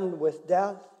threatened with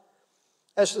death?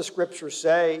 As the scriptures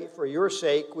say, for your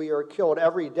sake we are killed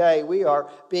every day. We are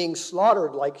being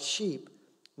slaughtered like sheep.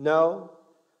 No,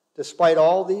 despite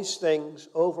all these things,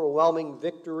 overwhelming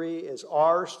victory is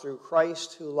ours through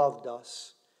Christ who loved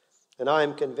us. And I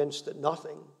am convinced that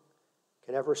nothing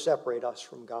can ever separate us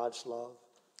from God's love.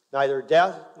 Neither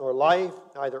death nor life,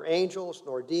 neither angels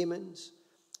nor demons,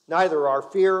 neither our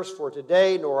fears for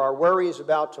today nor our worries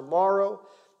about tomorrow,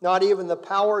 not even the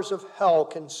powers of hell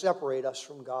can separate us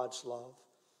from God's love.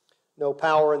 No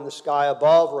power in the sky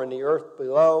above or in the earth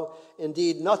below.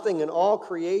 Indeed, nothing in all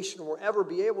creation will ever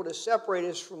be able to separate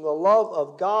us from the love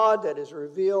of God that is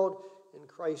revealed in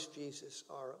Christ Jesus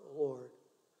our Lord.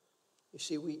 You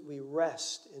see, we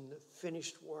rest in the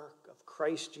finished work of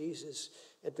Christ Jesus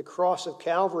at the cross of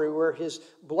Calvary, where his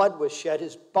blood was shed,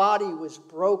 his body was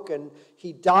broken,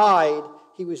 he died,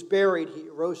 he was buried, he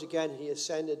rose again, he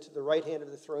ascended to the right hand of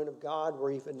the throne of God,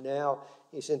 where even now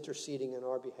he's interceding on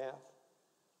our behalf.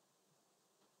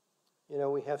 You know,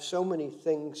 we have so many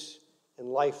things in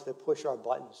life that push our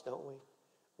buttons, don't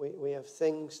we? We have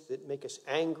things that make us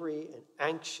angry and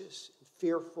anxious and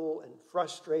fearful and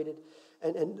frustrated.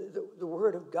 And the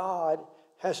Word of God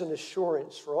has an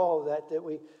assurance for all of that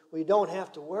we don't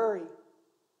have to worry.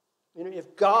 You know,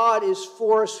 if God is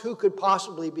for us, who could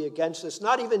possibly be against us?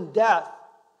 Not even death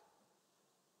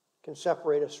can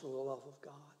separate us from the love of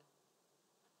God.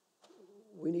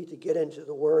 We need to get into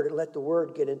the Word and let the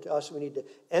Word get into us. We need to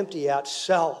empty out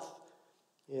self,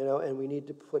 you know, and we need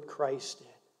to put Christ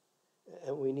in.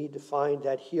 And we need to find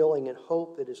that healing and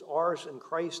hope that is ours in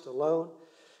Christ alone.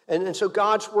 And so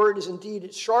God's Word is indeed,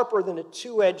 it's sharper than a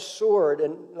two-edged sword.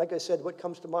 And like I said, what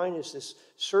comes to mind is this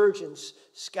surgeon's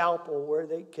scalpel where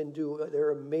they can do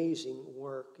their amazing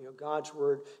work. You know, God's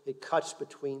Word, it cuts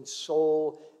between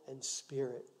soul and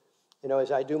spirit. You know,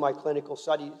 as I do my clinical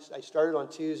studies, I started on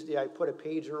Tuesday, I put a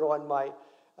pager on my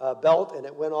belt, and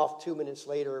it went off 2 minutes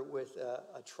later with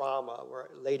a trauma where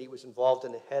a lady was involved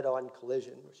in a head-on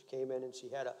collision where she came in and she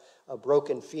had a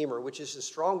broken femur, which is the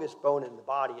strongest bone in the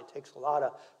body. It takes a lot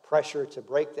of pressure to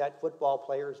break that. Football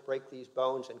players break these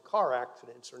bones, and car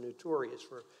accidents are notorious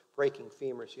for breaking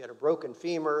femurs. She had a broken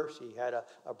femur. She had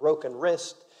a broken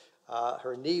wrist.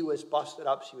 Her knee was busted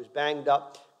up. She was banged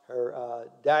up. Her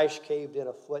dash caved in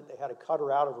a foot. They had to cut her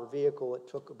out of her vehicle. It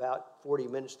took about 40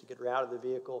 minutes to get her out of the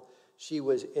vehicle. She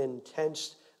was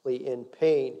intensely in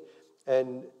pain.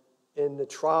 And in the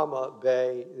trauma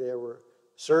bay, there were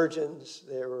surgeons,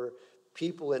 there were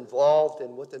people involved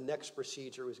in what the next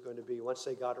procedure was going to be. Once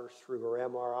they got her through her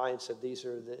MRI and said these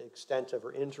are the extent of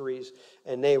her injuries,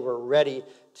 and they were ready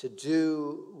to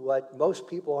do what most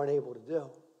people aren't able to do,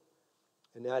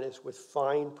 and that is with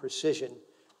fine precision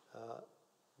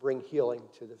bring healing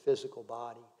to the physical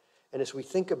body. And as we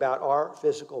think about our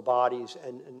physical bodies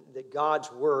and that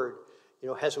God's Word, you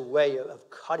know, has a way of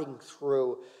cutting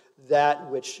through that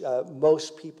which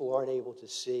most people aren't able to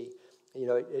see. You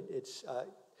know, it's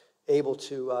able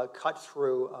to cut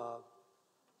through,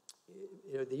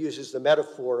 you know, it uses the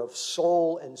metaphor of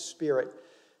soul and spirit.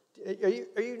 Are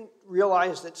you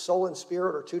realize that soul and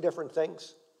spirit are two different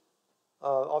things?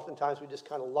 Oftentimes we just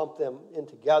kind of lump them in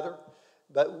together.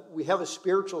 But we have a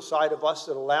spiritual side of us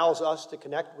that allows us to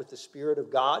connect with the Spirit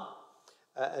of God.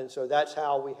 And so that's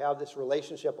how we have this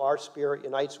relationship. Our spirit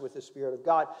unites with the Spirit of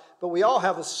God. But we all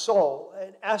have a soul,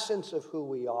 an essence of who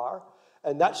we are.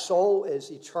 And that soul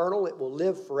is eternal. It will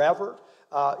live forever.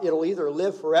 It'll either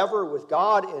live forever with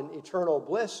God in eternal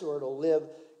bliss, or it'll live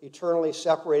eternally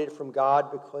separated from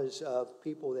God because of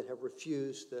people that have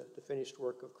refused the finished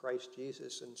work of Christ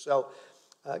Jesus. And so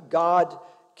God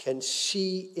can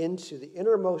see into the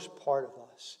innermost part of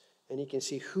us, and he can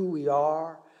see who we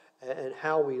are and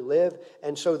how we live.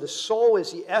 And so the soul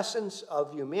is the essence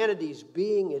of humanity's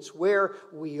being. It's where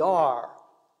we are.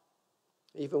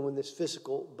 Even when this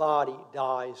physical body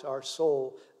dies, our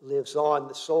soul lives on.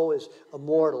 The soul is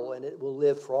immortal, and it will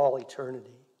live for all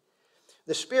eternity.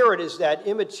 The spirit is that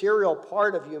immaterial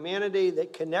part of humanity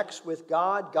that connects with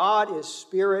God. God is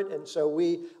spirit, and so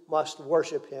we must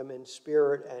worship him in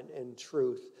spirit and in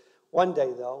truth. One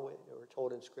day, though, we're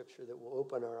told in Scripture that we'll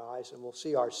open our eyes and we'll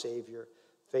see our Savior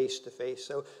face to face.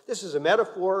 So this is a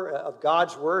metaphor of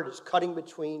God's Word. It's cutting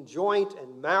between joint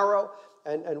and marrow.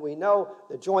 And we know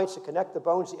the joints that connect the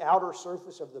bones, the outer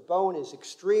surface of the bone is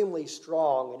extremely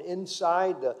strong. And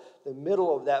inside the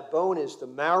middle of that bone is the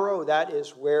marrow. That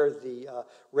is where the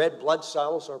red blood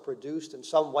cells are produced and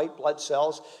some white blood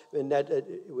cells. And that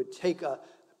it would take a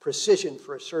precision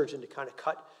for a surgeon to kind of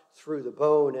cut through the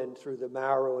bone and through the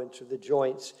marrow and through the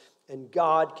joints. And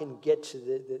God can get to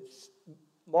the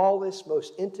smallest,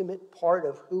 most intimate part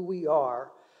of who we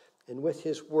are. And with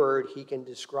his Word, he can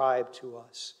describe to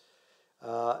us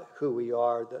who we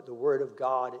are. The Word of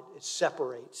God, it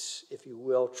separates, if you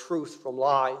will, truth from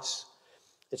lies.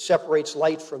 It separates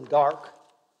light from dark,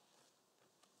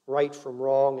 right from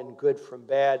wrong, and good from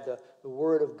bad. The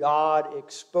Word of God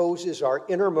exposes our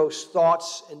innermost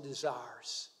thoughts and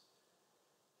desires.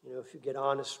 If you get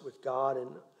honest with God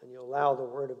and you allow the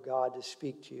Word of God to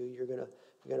speak to you, you're going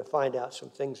to find out some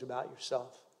things about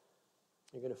yourself.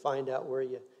 You're going to find out where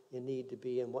you need to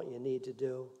be and what you need to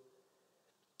do.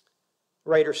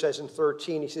 The writer says in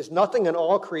 13, he says, "Nothing in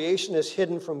all creation is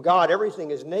hidden from God. Everything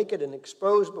is naked and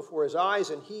exposed before his eyes,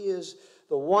 and he is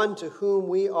the one to whom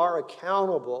we are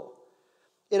accountable."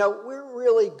 We're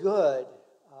really good,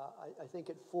 I think,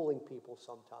 at fooling people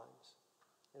sometimes.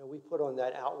 We put on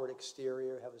that outward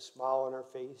exterior, have a smile on our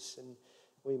face, and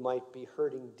we might be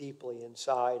hurting deeply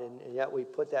inside, and yet we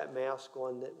put that mask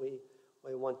on that we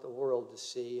want the world to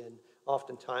see, and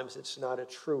oftentimes it's not a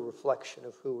true reflection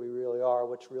of who we really are,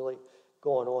 what's really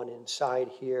going on inside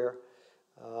here.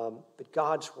 But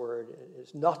God's Word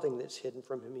is nothing that's hidden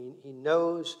from him. He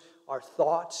knows our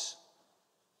thoughts.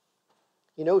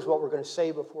 He knows what we're going to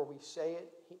say before we say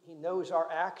it. He knows our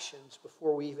actions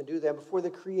before we even do them. Before the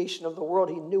creation of the world,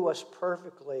 he knew us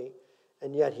perfectly,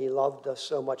 and yet he loved us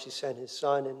so much he sent his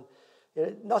Son.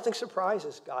 And nothing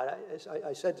surprises God.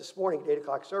 I said this morning at 8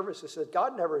 o'clock service, I said,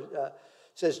 God never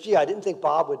says, gee, I didn't think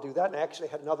Bob would do that. And I actually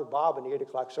had another Bob in the 8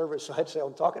 o'clock service, so I'd say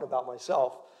I'm talking about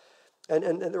myself.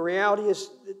 And the reality is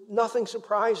nothing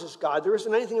surprises God. There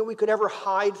isn't anything that we could ever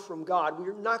hide from God.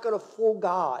 We're not going to fool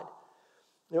God.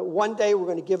 One day we're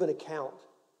going to give an account.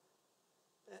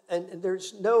 And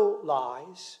there's no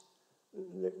lies.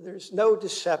 There's no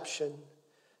deception.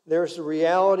 There's the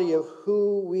reality of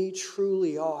who we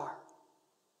truly are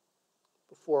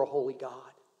before a holy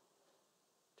God,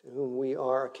 to whom we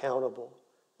are accountable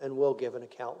and will give an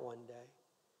account one day.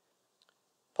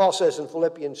 Paul says in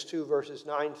Philippians 2, verses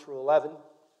 9 through 11,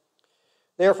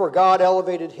 "Therefore God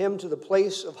elevated him to the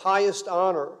place of highest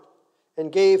honor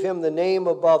and gave him the name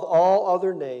above all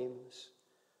other names,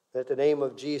 that at the name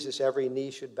of Jesus every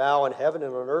knee should bow in heaven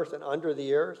and on earth and under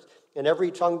the earth, and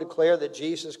every tongue declare that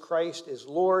Jesus Christ is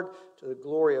Lord, to the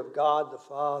glory of God the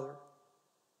Father."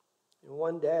 And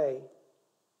one day,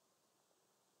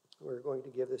 we're going to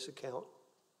give this account.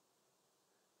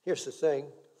 Here's the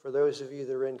thing. For those of you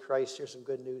that are in Christ, here's some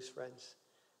good news, friends.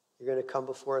 You're going to come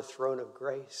before a throne of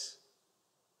grace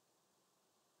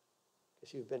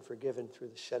because you've been forgiven through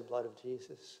the shed blood of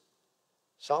Jesus.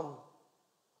 Some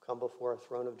come before a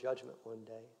throne of judgment one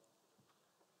day,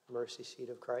 the mercy seat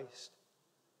of Christ.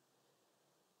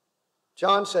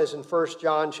 John says in 1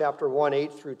 John chapter 1,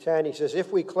 8 through 10, he says,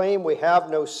 "If we claim we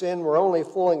have no sin, we're only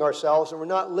fooling ourselves and we're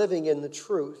not living in the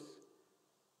truth.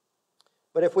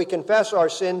 But if we confess our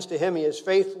sins to him, he is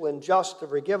faithful and just to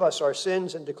forgive us our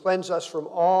sins and to cleanse us from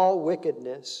all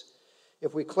wickedness.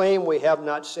 If we claim we have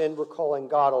not sinned, we're calling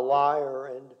God a liar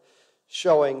and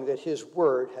showing that his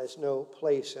word has no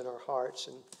place in our hearts."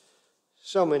 And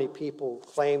so many people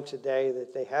claim today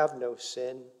that they have no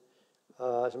sin.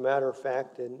 As a matter of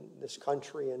fact, in this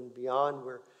country and beyond,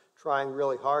 we're trying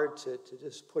really hard to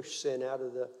just push sin out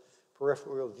of the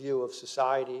peripheral view of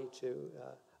society, to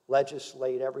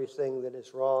legislate everything that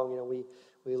is wrong.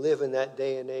 We live in that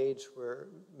day and age where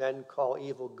men call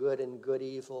evil good and good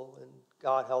evil, and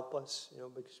God help us,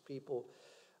 because people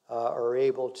are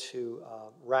able to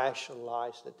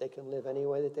rationalize that they can live any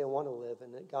way that they want to live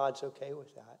and that God's okay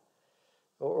with that.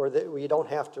 Or that we don't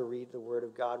have to read the Word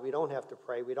of God. We don't have to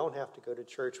pray. We don't have to go to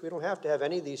church. We don't have to have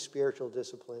any of these spiritual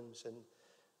disciplines,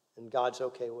 and God's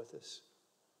okay with us.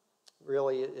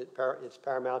 Really, it's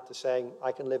paramount to saying,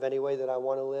 I can live any way that I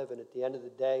want to live, and at the end of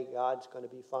the day, God's going to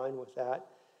be fine with that.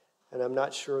 And I'm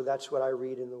not sure that's what I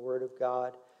read in the Word of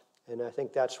God. And I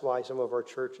think that's why some of our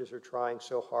churches are trying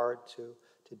so hard to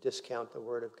discount the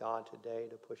Word of God today,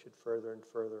 to push it further and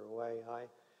further away. I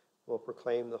will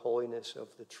proclaim the holiness of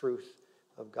the truth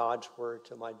of God's Word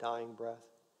to my dying breath.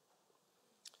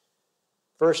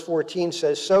 Verse 14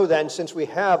 says, "So then, since we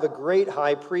have a great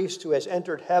high priest who has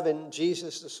entered heaven,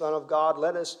 Jesus, the Son of God,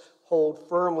 let us hold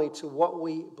firmly to what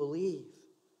we believe."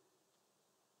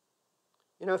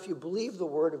 If you believe the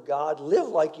Word of God, live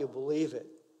like you believe it.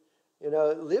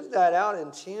 Live that out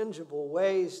in tangible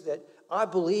ways, that I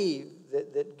believe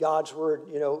that God's Word,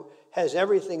 has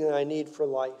everything that I need for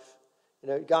life.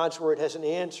 God's Word has an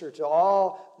answer to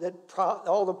all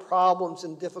the problems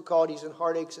and difficulties and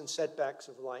heartaches and setbacks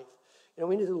of life.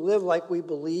 We need to live like we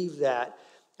believe that,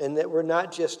 and that we're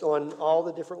not just on all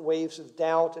the different waves of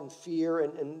doubt and fear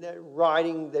and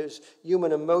riding those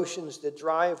human emotions that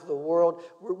drive the world.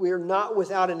 We're not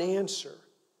without an answer.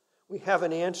 We have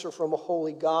an answer from a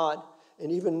holy God,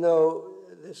 and even though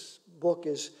this book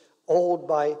is old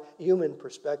by human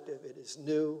perspective. It is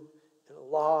new and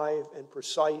alive and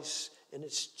precise, and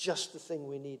it's just the thing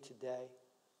we need today.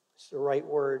 It's the right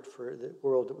word for the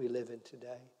world that we live in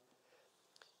today.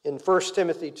 In 1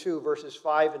 Timothy 2, verses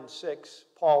 5 and 6,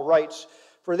 Paul writes,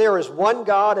 "For there is one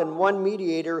God and one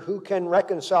mediator who can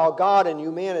reconcile God and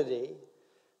humanity,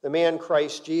 the man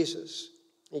Christ Jesus.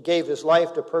 He gave his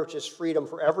life to purchase freedom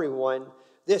for everyone.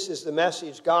 This is the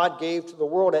message God gave to the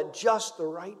world at just the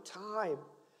right time."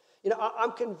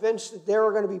 I'm convinced that there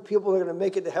are going to be people that are going to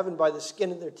make it to heaven by the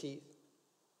skin of their teeth.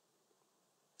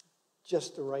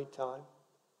 Just the right time.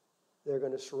 They're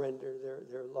going to surrender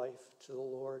their life to the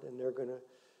Lord, and they're going to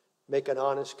make an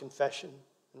honest confession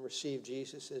and receive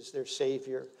Jesus as their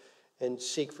Savior and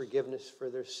seek forgiveness for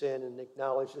their sin and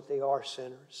acknowledge that they are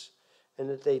sinners and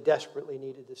that they desperately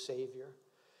needed a Savior.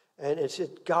 And it's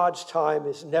at God's time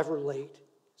is never late.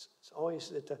 It's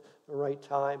always at the right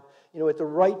time. At the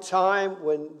right time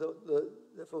when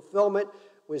the fulfillment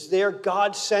was there,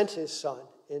 God sent his Son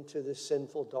into this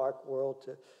sinful, dark world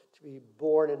to be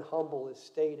born in humble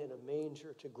estate in a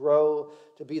manger, to grow,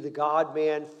 to be the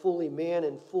God-man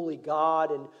and fully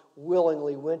God, and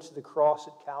willingly went to the cross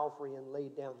at Calvary and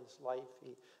laid down his life.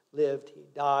 He lived, he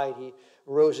died, he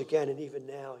rose again, and even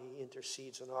now he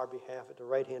intercedes on our behalf at the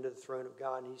right hand of the throne of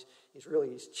God. And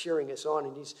he's cheering us on,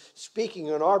 and he's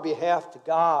speaking on our behalf to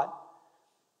God.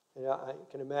 And I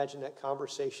can imagine that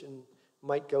conversation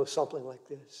might go something like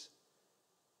this.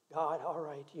 God, all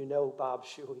right, Bob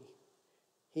Shuey.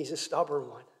 He's a stubborn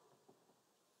one.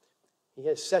 He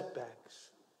has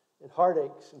setbacks and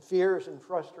heartaches and fears and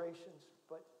frustrations,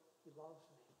 but he loves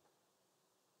me.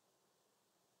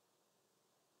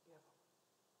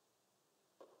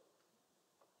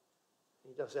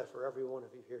 He does that for every one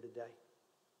of you here today.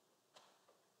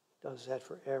 He does that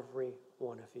for every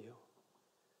one of you.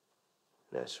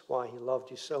 And that's why he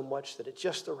loved you so much that at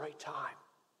just the right time,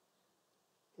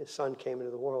 his Son came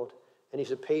into the world. And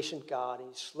he's a patient God, and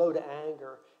he's slow to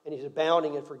anger, and he's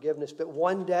abounding in forgiveness. But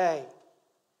one day,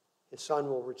 his Son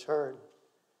will return,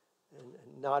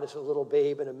 and not as a little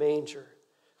babe in a manger,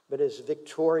 but as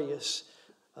victorious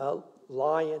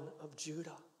Lion of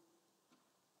Judah,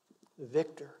 the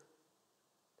victor.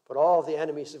 Put all the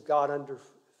enemies of God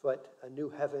underfoot, a new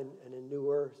heaven and a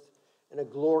new earth, and a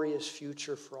glorious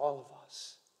future for all of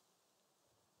us.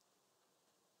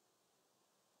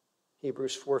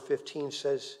 Hebrews 4:15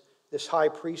 says, this high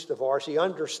priest of ours, he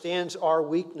understands our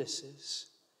weaknesses.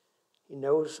 He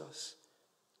knows us.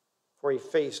 For he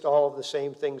faced all of the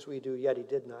same things we do, yet he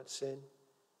did not sin.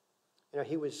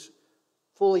 He was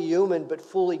fully human, but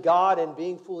fully God. And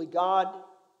being fully God,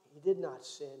 he did not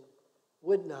sin,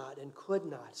 would not, and could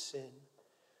not sin.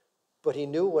 But he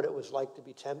knew what it was like to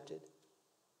be tempted.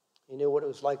 He knew what it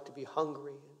was like to be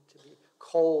hungry and to be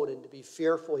cold and to be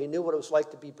fearful. He knew what it was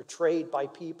like to be betrayed by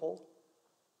people.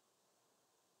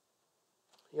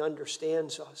 He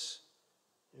understands us.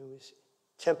 He was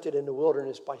tempted in the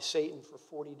wilderness by Satan for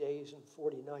 40 days and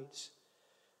 40 nights.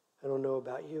 I don't know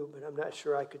about you, but I'm not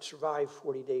sure I could survive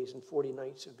 40 days and 40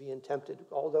 nights of being tempted,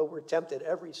 although we're tempted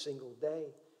every single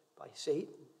day by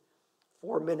Satan.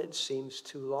 4 minutes seems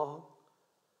too long.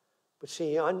 But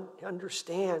see, he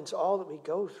understands all that we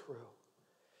go through.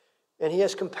 And he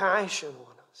has compassion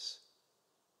on us.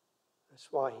 That's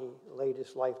why he laid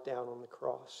his life down on the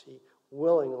cross. He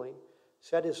willingly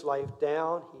set his life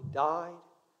down. He died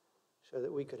so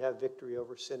that we could have victory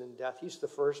over sin and death. He's the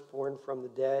firstborn from the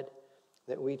dead,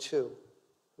 that we too,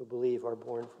 who believe, are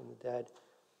born from the dead.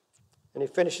 And he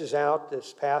finishes out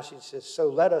this passage, says, so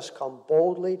let us come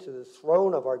boldly to the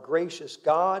throne of our gracious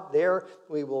God. There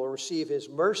we will receive his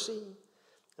mercy,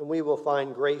 and we will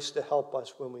find grace to help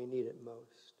us when we need it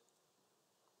most.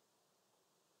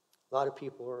 A lot of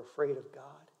people are afraid of God.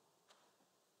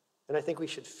 And I think we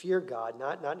should fear God,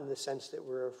 not in the sense that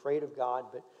we're afraid of God,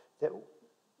 but that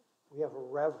we have a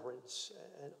reverence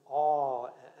and awe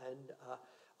and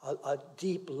a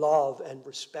deep love and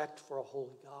respect for a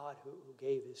holy God who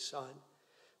gave his Son.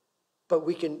 But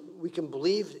we can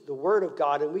believe the word of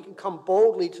God, and we can come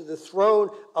boldly to the throne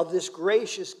of this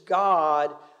gracious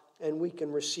God, and we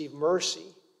can receive mercy.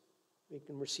 We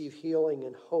can receive healing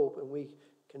and hope, and we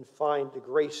can find the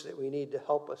grace that we need to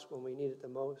help us when we need it the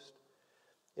most.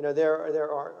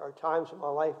 There are times in my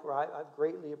life where I've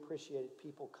greatly appreciated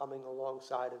people coming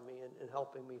alongside of me and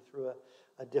helping me through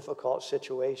a difficult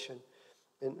situation.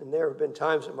 And there have been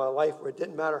times in my life where it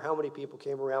didn't matter how many people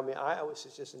came around me. I was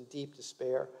just in deep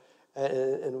despair.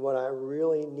 And what I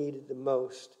really needed the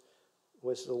most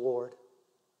was the Lord.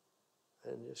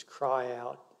 And just cry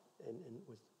out. And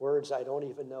with words I don't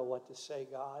even know what to say,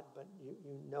 God, but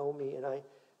you know me, and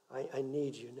I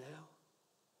need you now.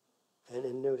 And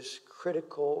in those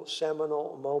critical,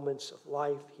 seminal moments of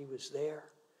life, he was there,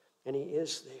 and he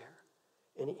is there,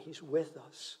 and he's with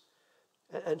us.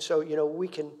 And so, we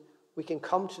can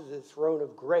come to the throne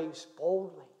of grace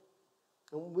boldly.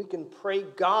 And we can pray,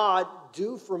 God,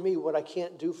 do for me what I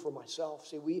can't do for myself.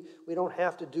 See, we don't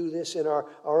have to do this in our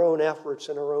own efforts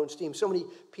and our own steam. So many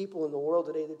people in the world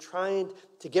today, they're trying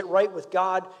to get right with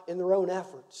God in their own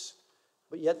efforts,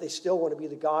 but yet they still want to be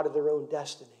the God of their own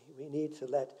destiny. We need to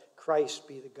let Christ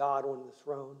be the God on the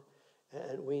throne,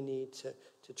 and we need to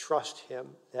trust him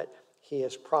that he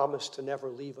has promised to never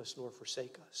leave us nor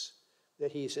forsake us,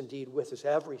 that he's indeed with us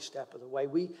every step of the way.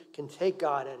 We can take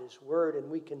God at his word, and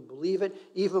we can believe it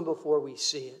even before we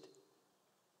see it.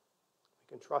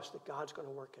 We can trust that God's going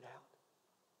to work it out.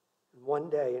 And one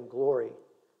day in glory,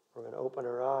 we're going to open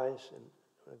our eyes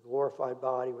in a glorified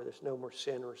body where there's no more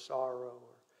sin or sorrow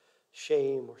or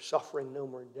shame or suffering, no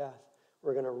more death.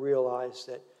 We're going to realize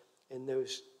that in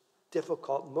those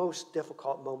most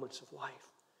difficult moments of life,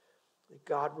 that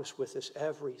God was with us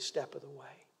every step of the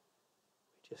way.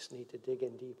 We just need to dig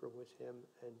in deeper with him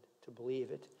and to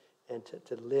believe it and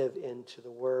to live into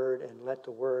the word and let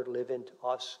the word live into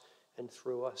us and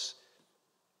through us.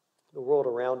 The world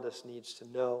around us needs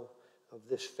to know of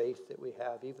this faith that we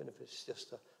have, even if it's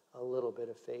just a little bit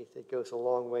of faith. It goes a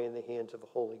long way in the hands of a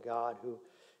holy God who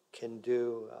can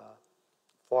do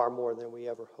far more than we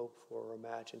ever hoped for or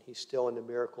imagined. He's still in the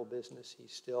miracle business.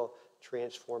 He's still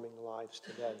transforming lives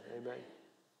today. Amen.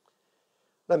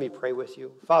 Let me pray with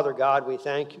you. Father God, we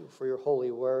thank you for your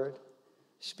holy word.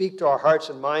 Speak to our hearts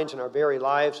and minds and our very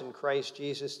lives in Christ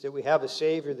Jesus, that we have a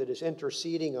Savior that is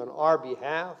interceding on our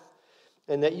behalf,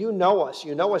 and that you know us.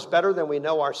 You know us better than we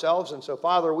know ourselves. And so,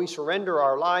 Father, we surrender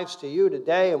our lives to you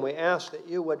today, and we ask that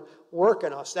you would work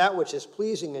in us that which is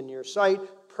pleasing in your sight.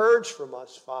 Purge from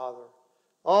us, Father,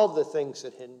 all the things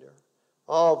that hinder,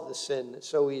 all of the sin that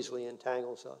so easily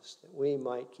entangles us, that we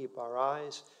might keep our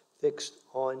eyes fixed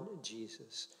on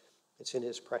Jesus. It's in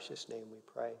his precious name we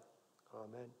pray.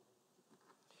 Amen.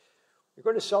 We're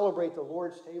going to celebrate the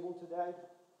Lord's table today.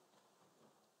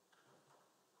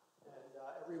 And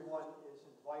everyone is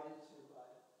invited to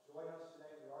join us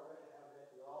today. We are going to have it at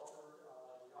the altar.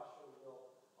 The usher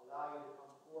will allow you to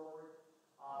come forward.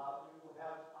 We will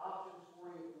have options for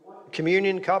you. If you want the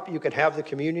communion cup, you can have the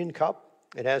communion cup.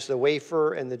 It has the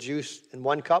wafer and the juice in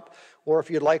one cup. Or if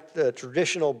you'd like the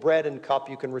traditional bread and cup,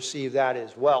 you can receive that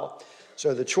as well.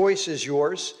 So the choice is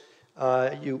yours.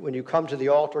 When you come to the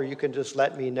altar, you can just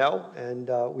let me know, and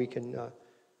we can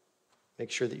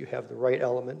make sure that you have the right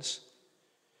elements.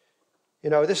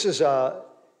 This is a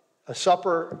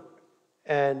supper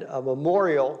and a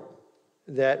memorial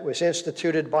that was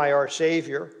instituted by our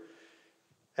Savior.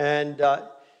 And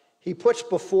he puts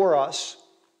before us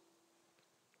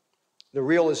the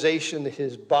realization that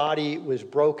his body was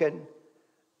broken,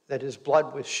 that his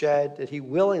blood was shed, that he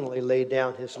willingly laid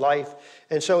down his life.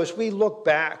 And so as we look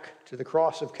back to the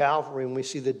cross of Calvary and we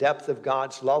see the depth of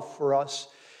God's love for us,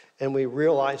 and we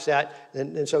realize that,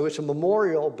 and so it's a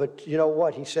memorial, but you know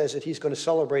what? He says that he's going to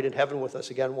celebrate in heaven with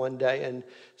us again one day. And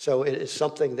so it is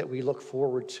something that we look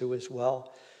forward to as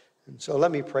well. And so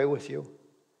let me pray with you.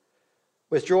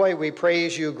 With joy we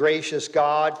praise you, gracious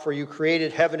God, for you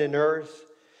created heaven and earth,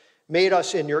 made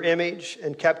us in your image,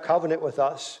 and kept covenant with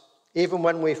us. Even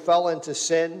when we fell into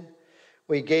sin,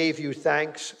 we gave you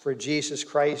thanks for Jesus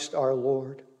Christ our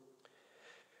Lord,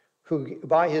 who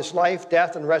by his life,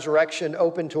 death, and resurrection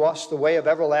opened to us the way of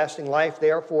everlasting life.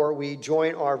 Therefore, we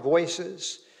join our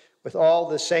voices with all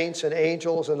the saints and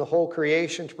angels and the whole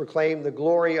creation to proclaim the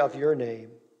glory of your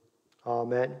name.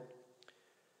 Amen.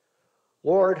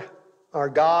 Lord, our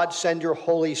God, send your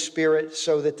Holy Spirit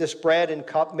so that this bread and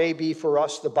cup may be for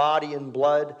us the body and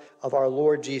blood of our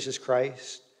Lord Jesus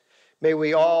Christ. May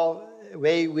we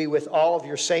with all of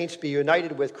your saints be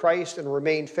united with Christ and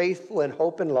remain faithful in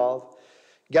hope and love.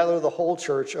 Gather the whole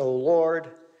church, O Lord,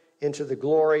 into the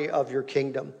glory of your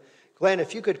kingdom. Glenn,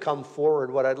 if you could come forward,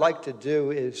 what I'd like to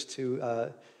do is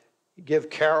to give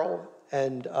Carol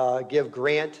and give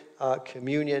Grant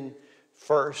communion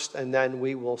first, and then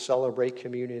we will celebrate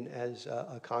communion as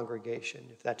a congregation,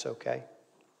 if that's okay,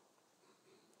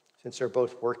 since they're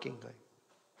both working.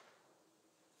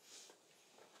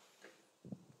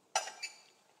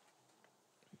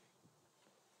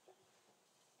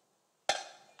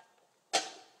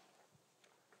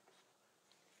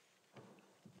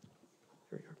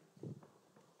 Here we are.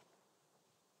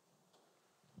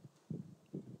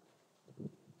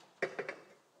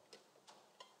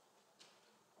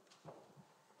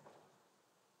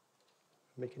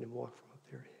 Making him walk from up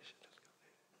there.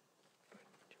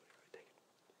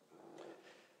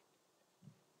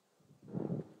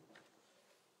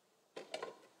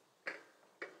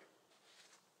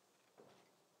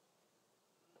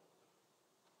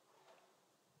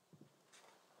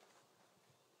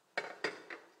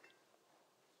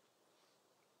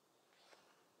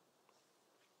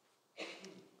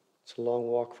 It's a long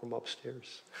walk from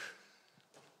upstairs.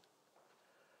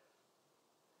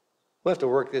 We'll have to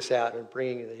work this out and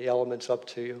bring the elements up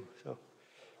to you. So.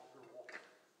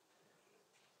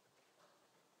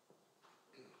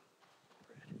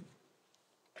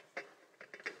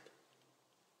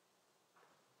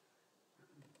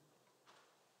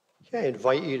 Okay, I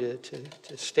invite you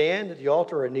to stand at the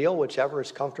altar or kneel, whichever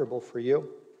is comfortable for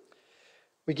you.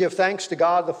 We give thanks to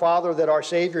God the Father that our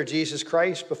Savior Jesus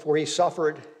Christ, before he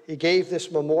suffered, he gave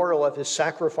this memorial of his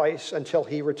sacrifice until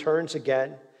he returns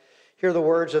again. Hear the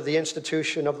words of the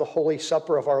institution of the Holy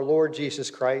Supper of our Lord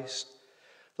Jesus Christ.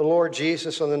 The Lord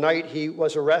Jesus, on the night he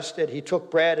was arrested, he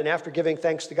took bread, and after giving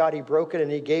thanks to God, he broke it,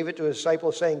 and he gave it to his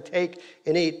disciples, saying, "Take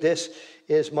and eat. This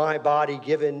is my body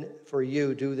given for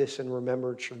you. Do this in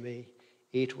remembrance of me."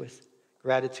 Eat with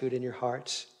gratitude in your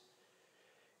hearts.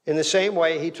 In the same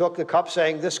way, he took the cup,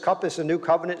 saying, "This cup is the new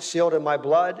covenant sealed in my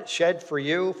blood, shed for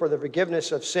you for the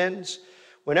forgiveness of sins.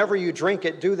 Whenever you drink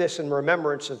it, do this in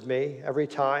remembrance of me. Every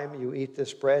time you eat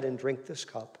this bread and drink this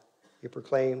cup, you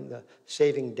proclaim the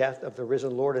saving death of the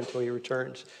risen Lord until he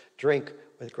returns. Drink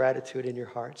with gratitude in your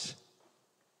hearts."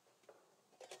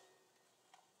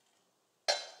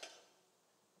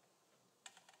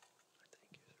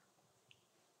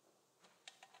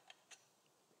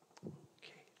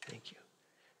 Okay, thank you.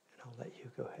 And I'll let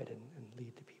you go ahead and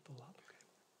lead the people up. Okay.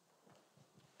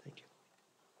 Thank you.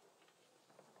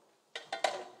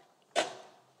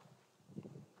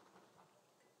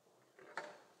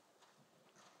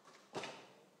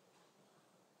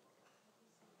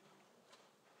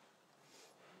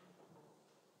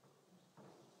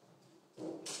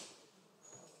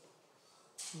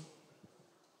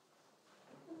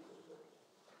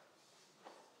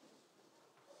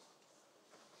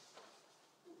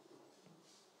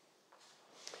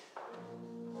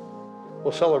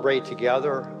 We'll celebrate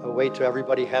together. I'll wait till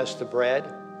everybody has the bread,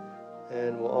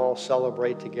 and we'll all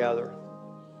celebrate together.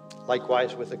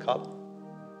 Likewise with the cup.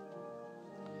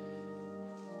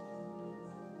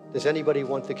 Does anybody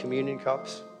want the communion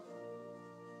cups?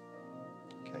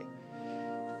 Okay.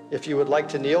 If you would like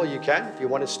to kneel, you can. If you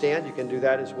want to stand, you can do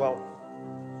that as well.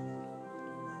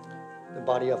 The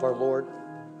body of our Lord.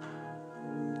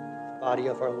 Body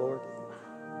of our Lord.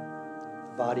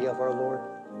 Body of our Lord.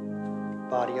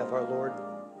 Body of our Lord.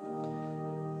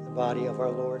 The body of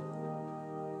our Lord.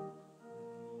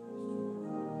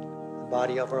 The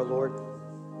body of our Lord.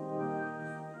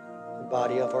 The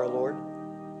body of our Lord.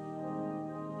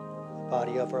 The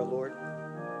body of our Lord.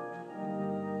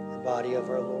 The body of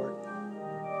our Lord.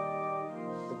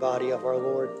 The body of our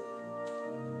Lord.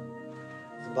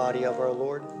 The body of our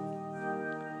Lord.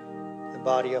 The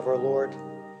body of our Lord.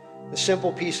 The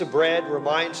simple piece of bread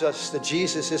reminds us that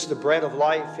Jesus is the bread of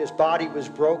life. His body was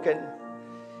broken.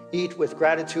 Eat with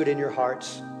gratitude in your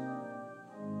hearts.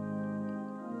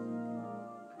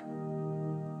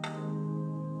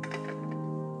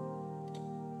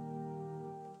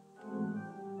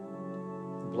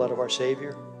 The blood of our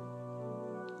Savior.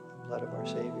 The blood of our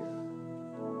Savior.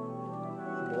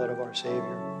 The blood of our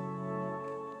Savior.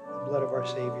 The blood of our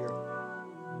Savior.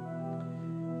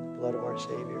 The blood of our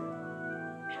Savior.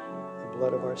 The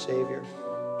blood of our Savior.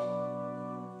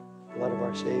 The blood of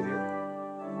our Savior.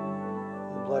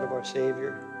 The blood of our Savior.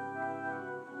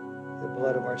 The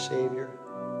blood of our Savior.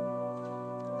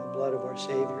 The blood of our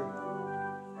Savior.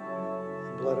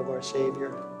 The blood of our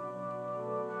Savior.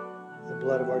 The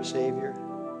blood of our Savior.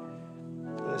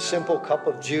 A simple cup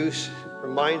of juice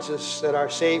reminds us that our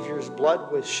Savior's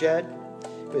blood was shed,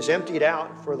 was emptied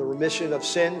out for the remission of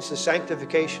sins, the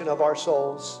sanctification of our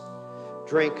souls.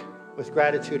 Drink with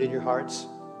gratitude in your hearts.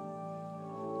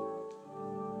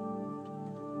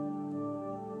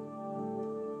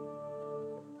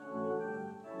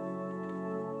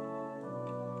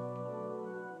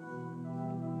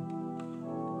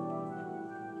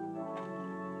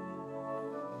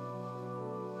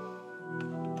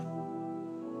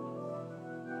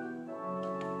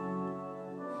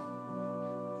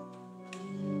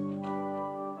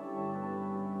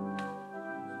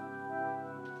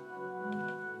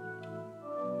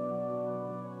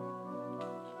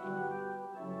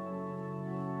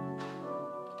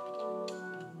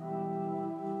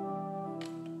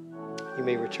 You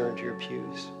may return to your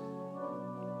pews.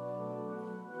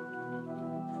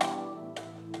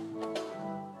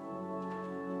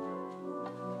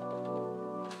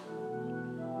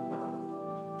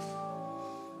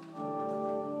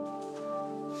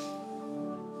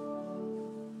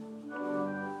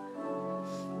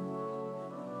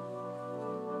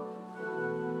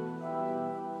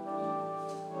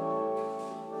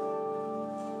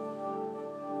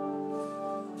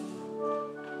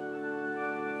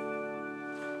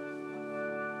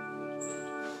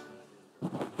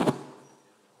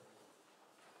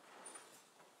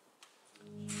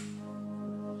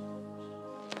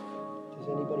 Does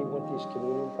anybody want these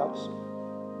communion cups?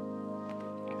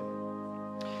 Okay.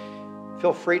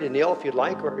 Feel free to kneel if you'd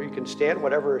like, or you can stand,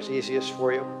 whatever is easiest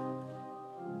for you.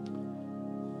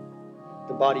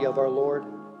 The body of our Lord.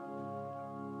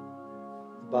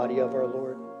 The body of our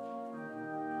Lord.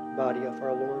 The body of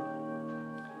our Lord.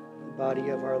 The body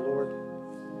of our Lord.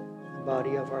 The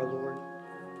body of our Lord.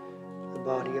 The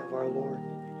body of our Lord.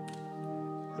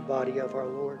 The body of our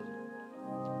Lord.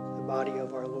 The body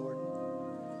of our Lord.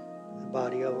 The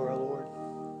body of our Lord.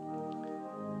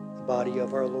 The body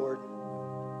of our Lord.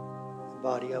 The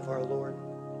body of our Lord.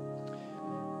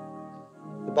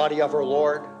 The body of our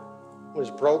Lord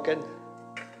was broken.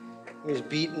 He was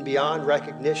beaten beyond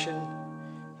recognition.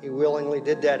 He willingly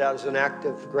did that as an act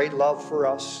of great love for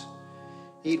us.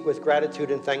 Eat with gratitude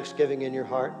and thanksgiving in your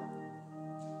heart.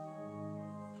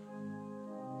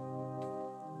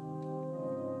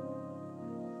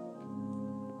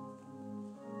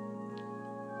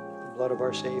 The blood of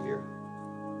our Savior.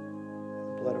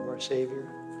 The blood of our Savior.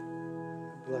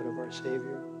 The blood of our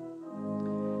Savior.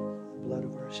 The blood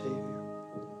of our Savior.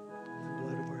 The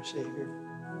blood of our Savior.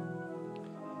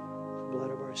 The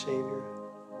blood of our Savior.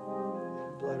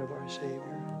 The blood of our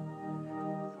Savior.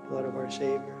 The blood of our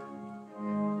Savior.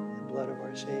 The blood of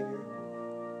our Savior.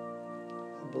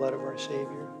 The blood of our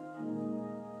Savior.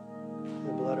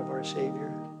 The blood of our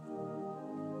Savior.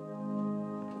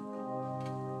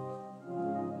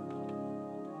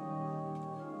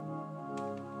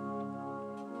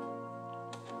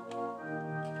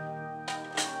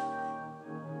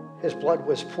 His blood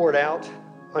was poured out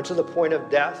unto the point of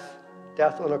death,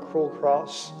 death on a cruel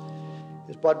cross.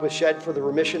 His blood was shed for the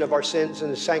remission of our sins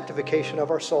and the sanctification of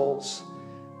our souls.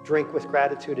 Drink with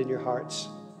gratitude in your hearts.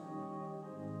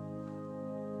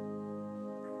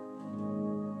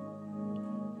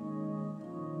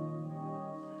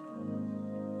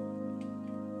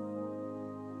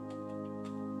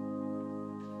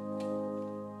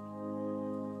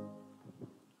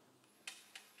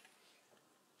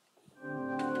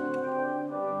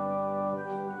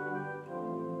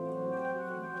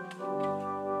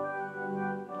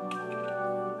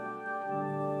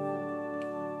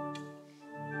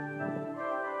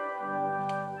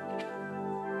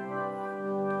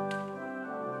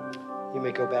 You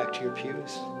may go back to your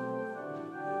pews.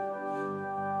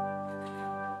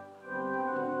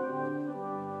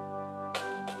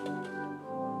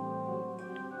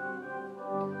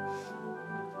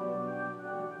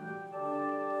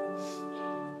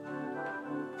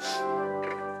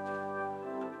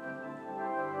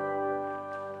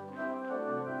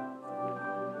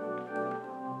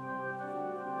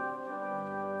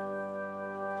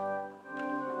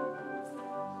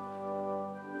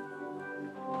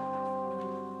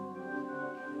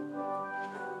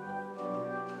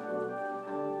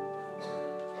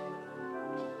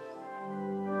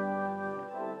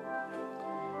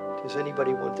 Does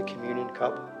anybody want the communion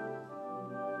cup?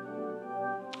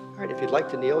 All right, if you'd like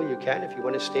to kneel, you can. If you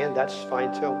want to stand, that's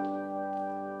fine too.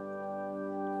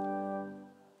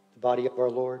 The body of our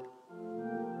Lord.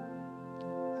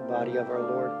 The body of our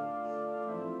Lord.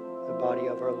 The body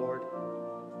of our Lord.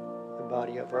 The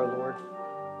body of our Lord.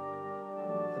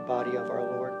 The body of our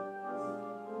Lord.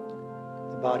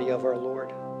 The body of our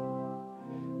Lord.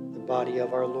 The body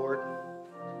of our Lord.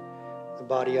 The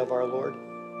body of our Lord.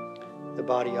 The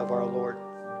body of our Lord.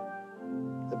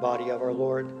 The body of our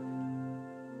Lord.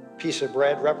 Piece of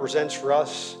bread represents for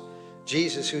us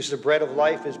Jesus, who's the bread of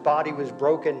life. His body was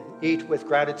broken. Eat with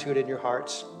gratitude in your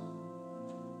hearts.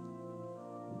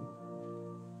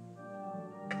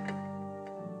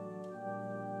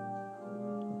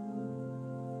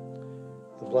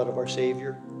 The blood of our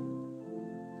Savior.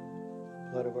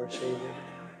 The blood of our Savior.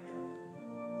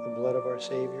 The blood of our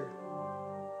Savior.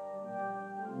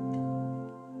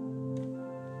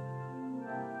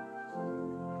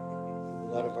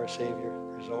 The blood of our Savior.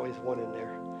 There's always one in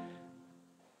there.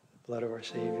 The blood of our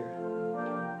Savior.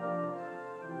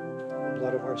 The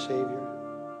blood of our Savior.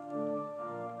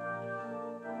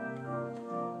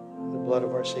 The blood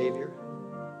of our Savior.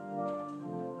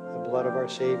 The blood of our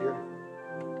Savior.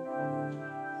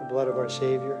 The blood of our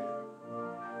Savior.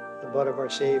 The blood of our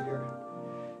Savior.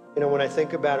 You know, when I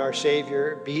think about our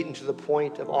Savior beaten to the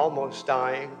point of almost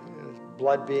dying, his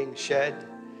blood being shed,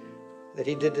 that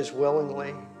he did this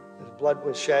willingly. His blood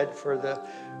was shed for the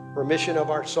remission of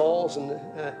our souls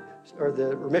or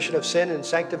the remission of sin and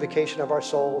sanctification of our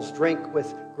souls. Drink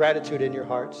with gratitude in your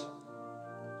hearts.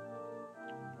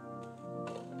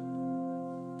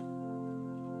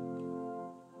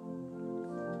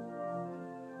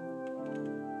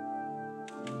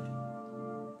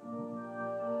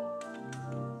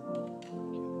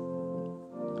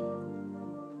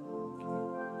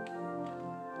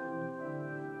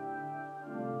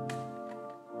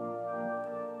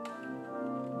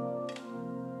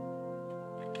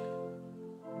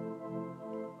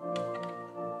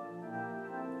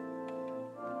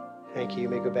 Thank you. You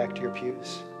may go back to your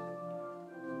pews.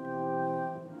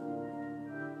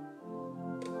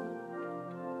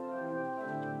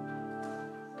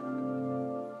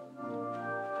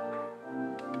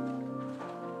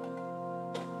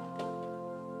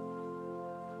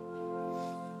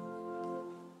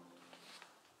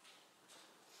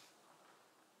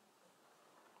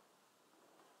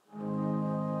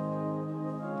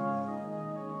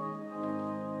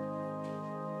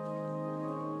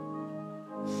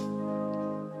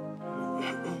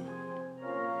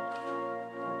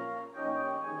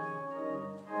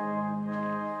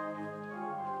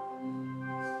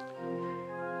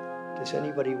 Does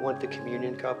anybody want the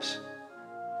communion cups?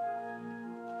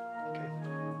 Okay.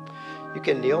 You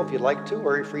can kneel if you'd like to,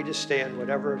 or you're free to stand,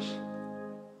 whatever's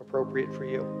appropriate for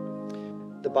you.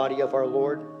 The body of our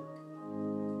Lord.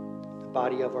 The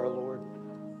body of our Lord.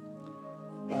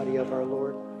 Body of our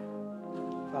Lord.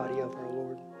 Body of our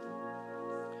Lord.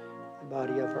 The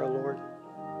body of our Lord.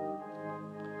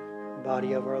 The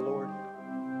body of our Lord.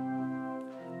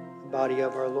 The body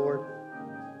of our Lord.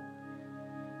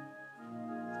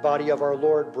 Body of our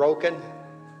Lord broken,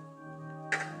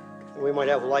 and we might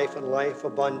have life and life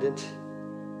abundant.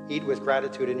 Eat with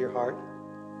gratitude in your heart.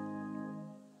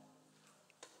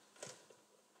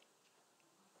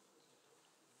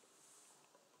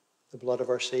 The blood of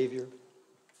our Savior. The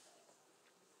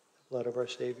blood of our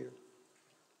Savior.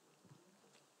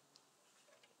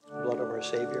 The blood of our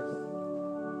Savior.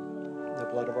 The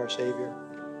blood of our Savior.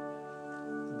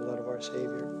 The blood of our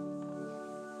Savior.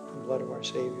 The blood of our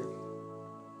Savior.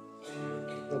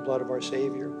 The blood of our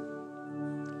Savior.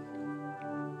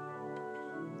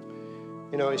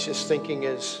 You know, I was just thinking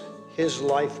as his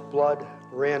lifeblood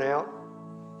ran out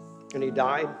and he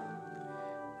died,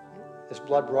 his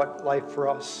blood brought life for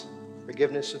us,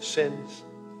 forgiveness of sins,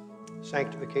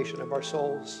 sanctification of our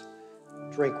souls.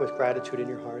 Drink with gratitude in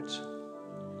your hearts.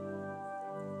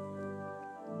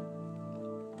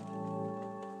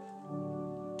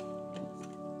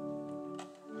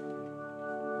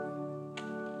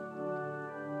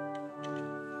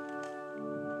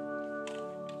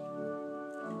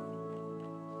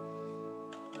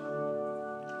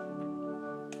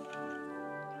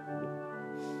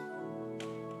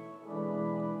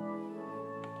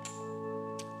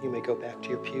 You may go back to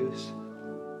your pews.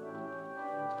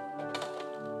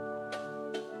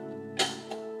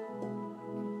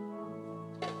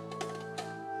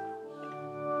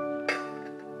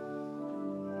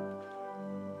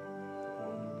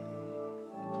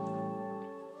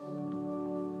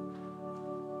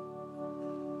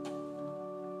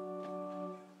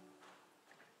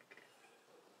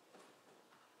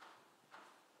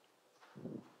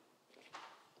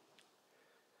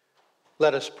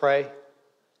 Let us pray.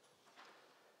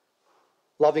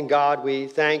 Loving God, we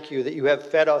thank you that you have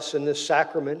fed us in this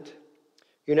sacrament,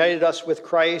 united us with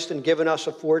Christ, and given us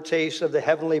a foretaste of the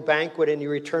heavenly banquet in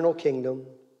your eternal kingdom.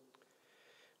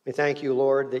 We thank you,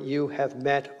 Lord, that you have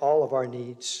met all of our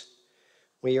needs.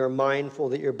 We are mindful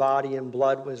that your body and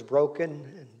blood was broken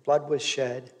and blood was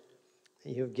shed.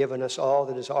 And you have given us all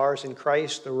that is ours in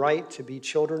Christ, the right to be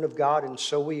children of God, and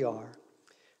so we are.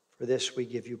 For this we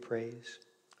give you praise.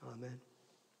 Amen.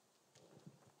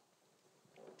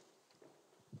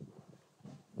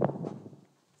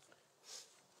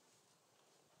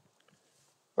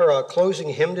 Our closing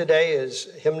hymn today is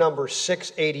hymn number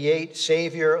 688,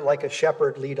 Savior, Like a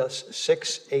Shepherd, Lead Us,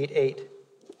 688.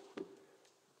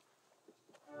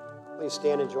 Please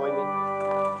stand and join me.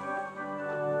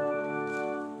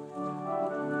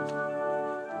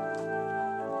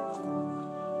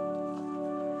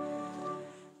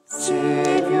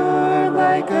 Savior,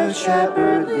 like a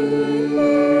shepherd,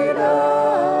 lead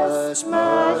us,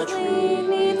 much we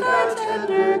need thy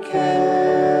tender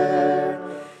care.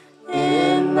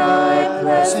 In thy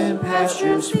pleasant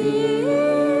pastures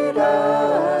feed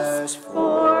us,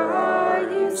 for our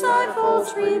youth's thy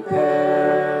folds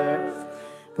prepare.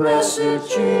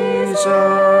 Blessed Jesus,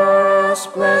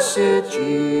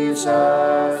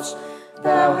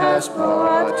 thou hast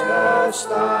bought us,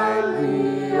 thine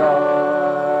we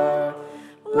are.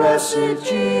 Blessed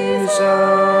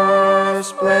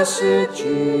Jesus,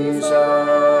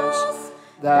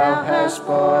 thou hast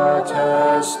bought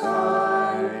us,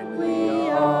 thine we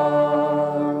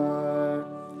are.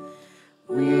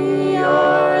 We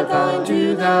are thine,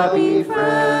 do thou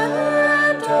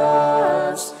befriend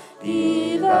us,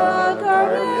 be the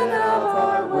guardian of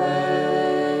our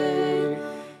way.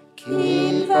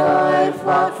 Keep thy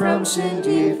flock from sin,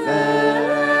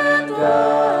 defend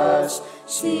us,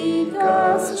 seek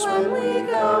us when we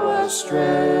go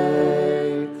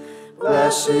astray.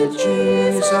 Blessed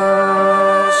Jesus,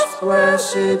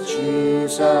 blessed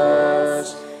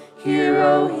Jesus, hear,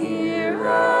 oh, hear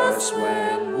us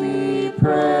when we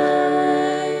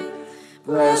pray.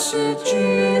 Blessed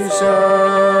Jesus,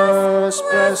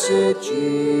 blessed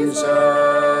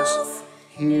Jesus,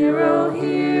 hear, oh,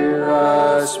 hear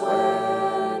us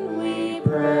when we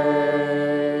pray.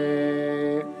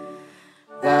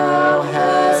 Thou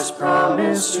hast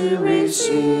promised to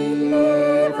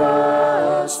receive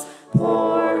us,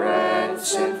 poor and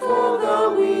sinful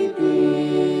though we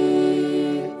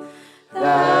be.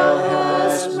 Thou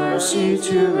hast mercy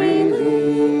to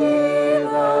relieve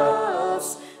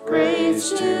us, grace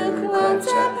to cleanse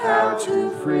and power to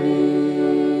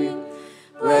free.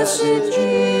 Blessed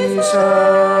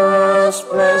Jesus,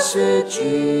 blessed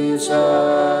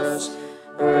Jesus,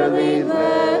 early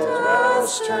let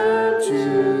us turn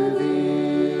to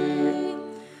thee.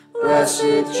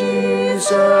 Blessed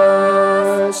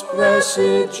Jesus,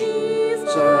 blessed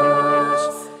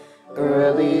Jesus,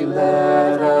 early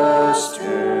let us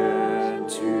turn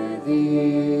to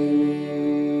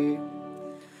thee.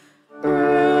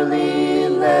 Early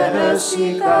let us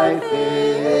seek thy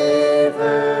favor,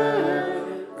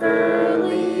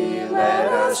 early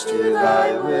let us do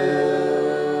thy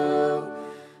will.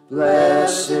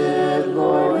 Blessed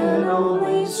Lord and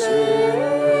only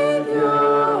Savior,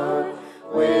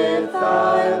 with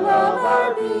thy love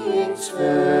our beings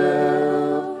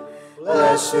fill.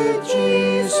 Blessed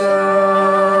Jesus,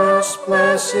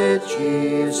 blessed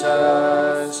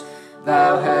Jesus,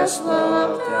 thou hast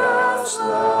loved us,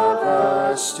 love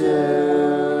us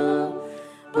still.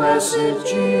 Blessed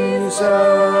Jesus,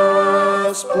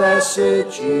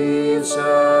 blessed Jesus,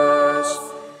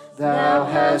 thou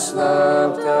hast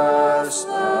loved us,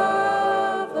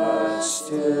 love us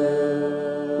still.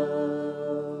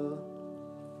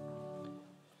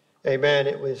 Amen.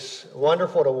 It was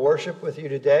wonderful to worship with you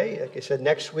today. Like I said,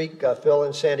 next week, Phil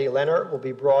and Sandy Leonard will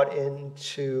be brought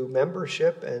into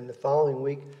membership, and the following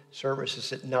week, service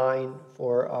is at 9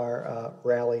 for our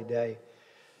rally day.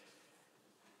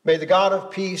 May the God of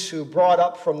peace, who brought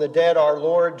up from the dead our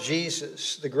Lord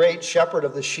Jesus, the great shepherd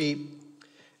of the sheep,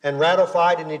 and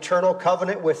ratified an eternal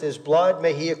covenant with his blood,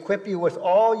 may he equip you with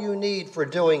all you need for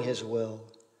doing his will.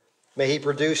 May he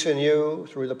produce in you,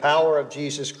 through the power of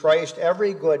Jesus Christ,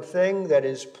 every good thing that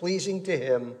is pleasing to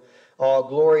him. All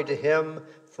glory to him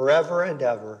forever and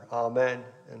ever. Amen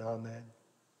and amen.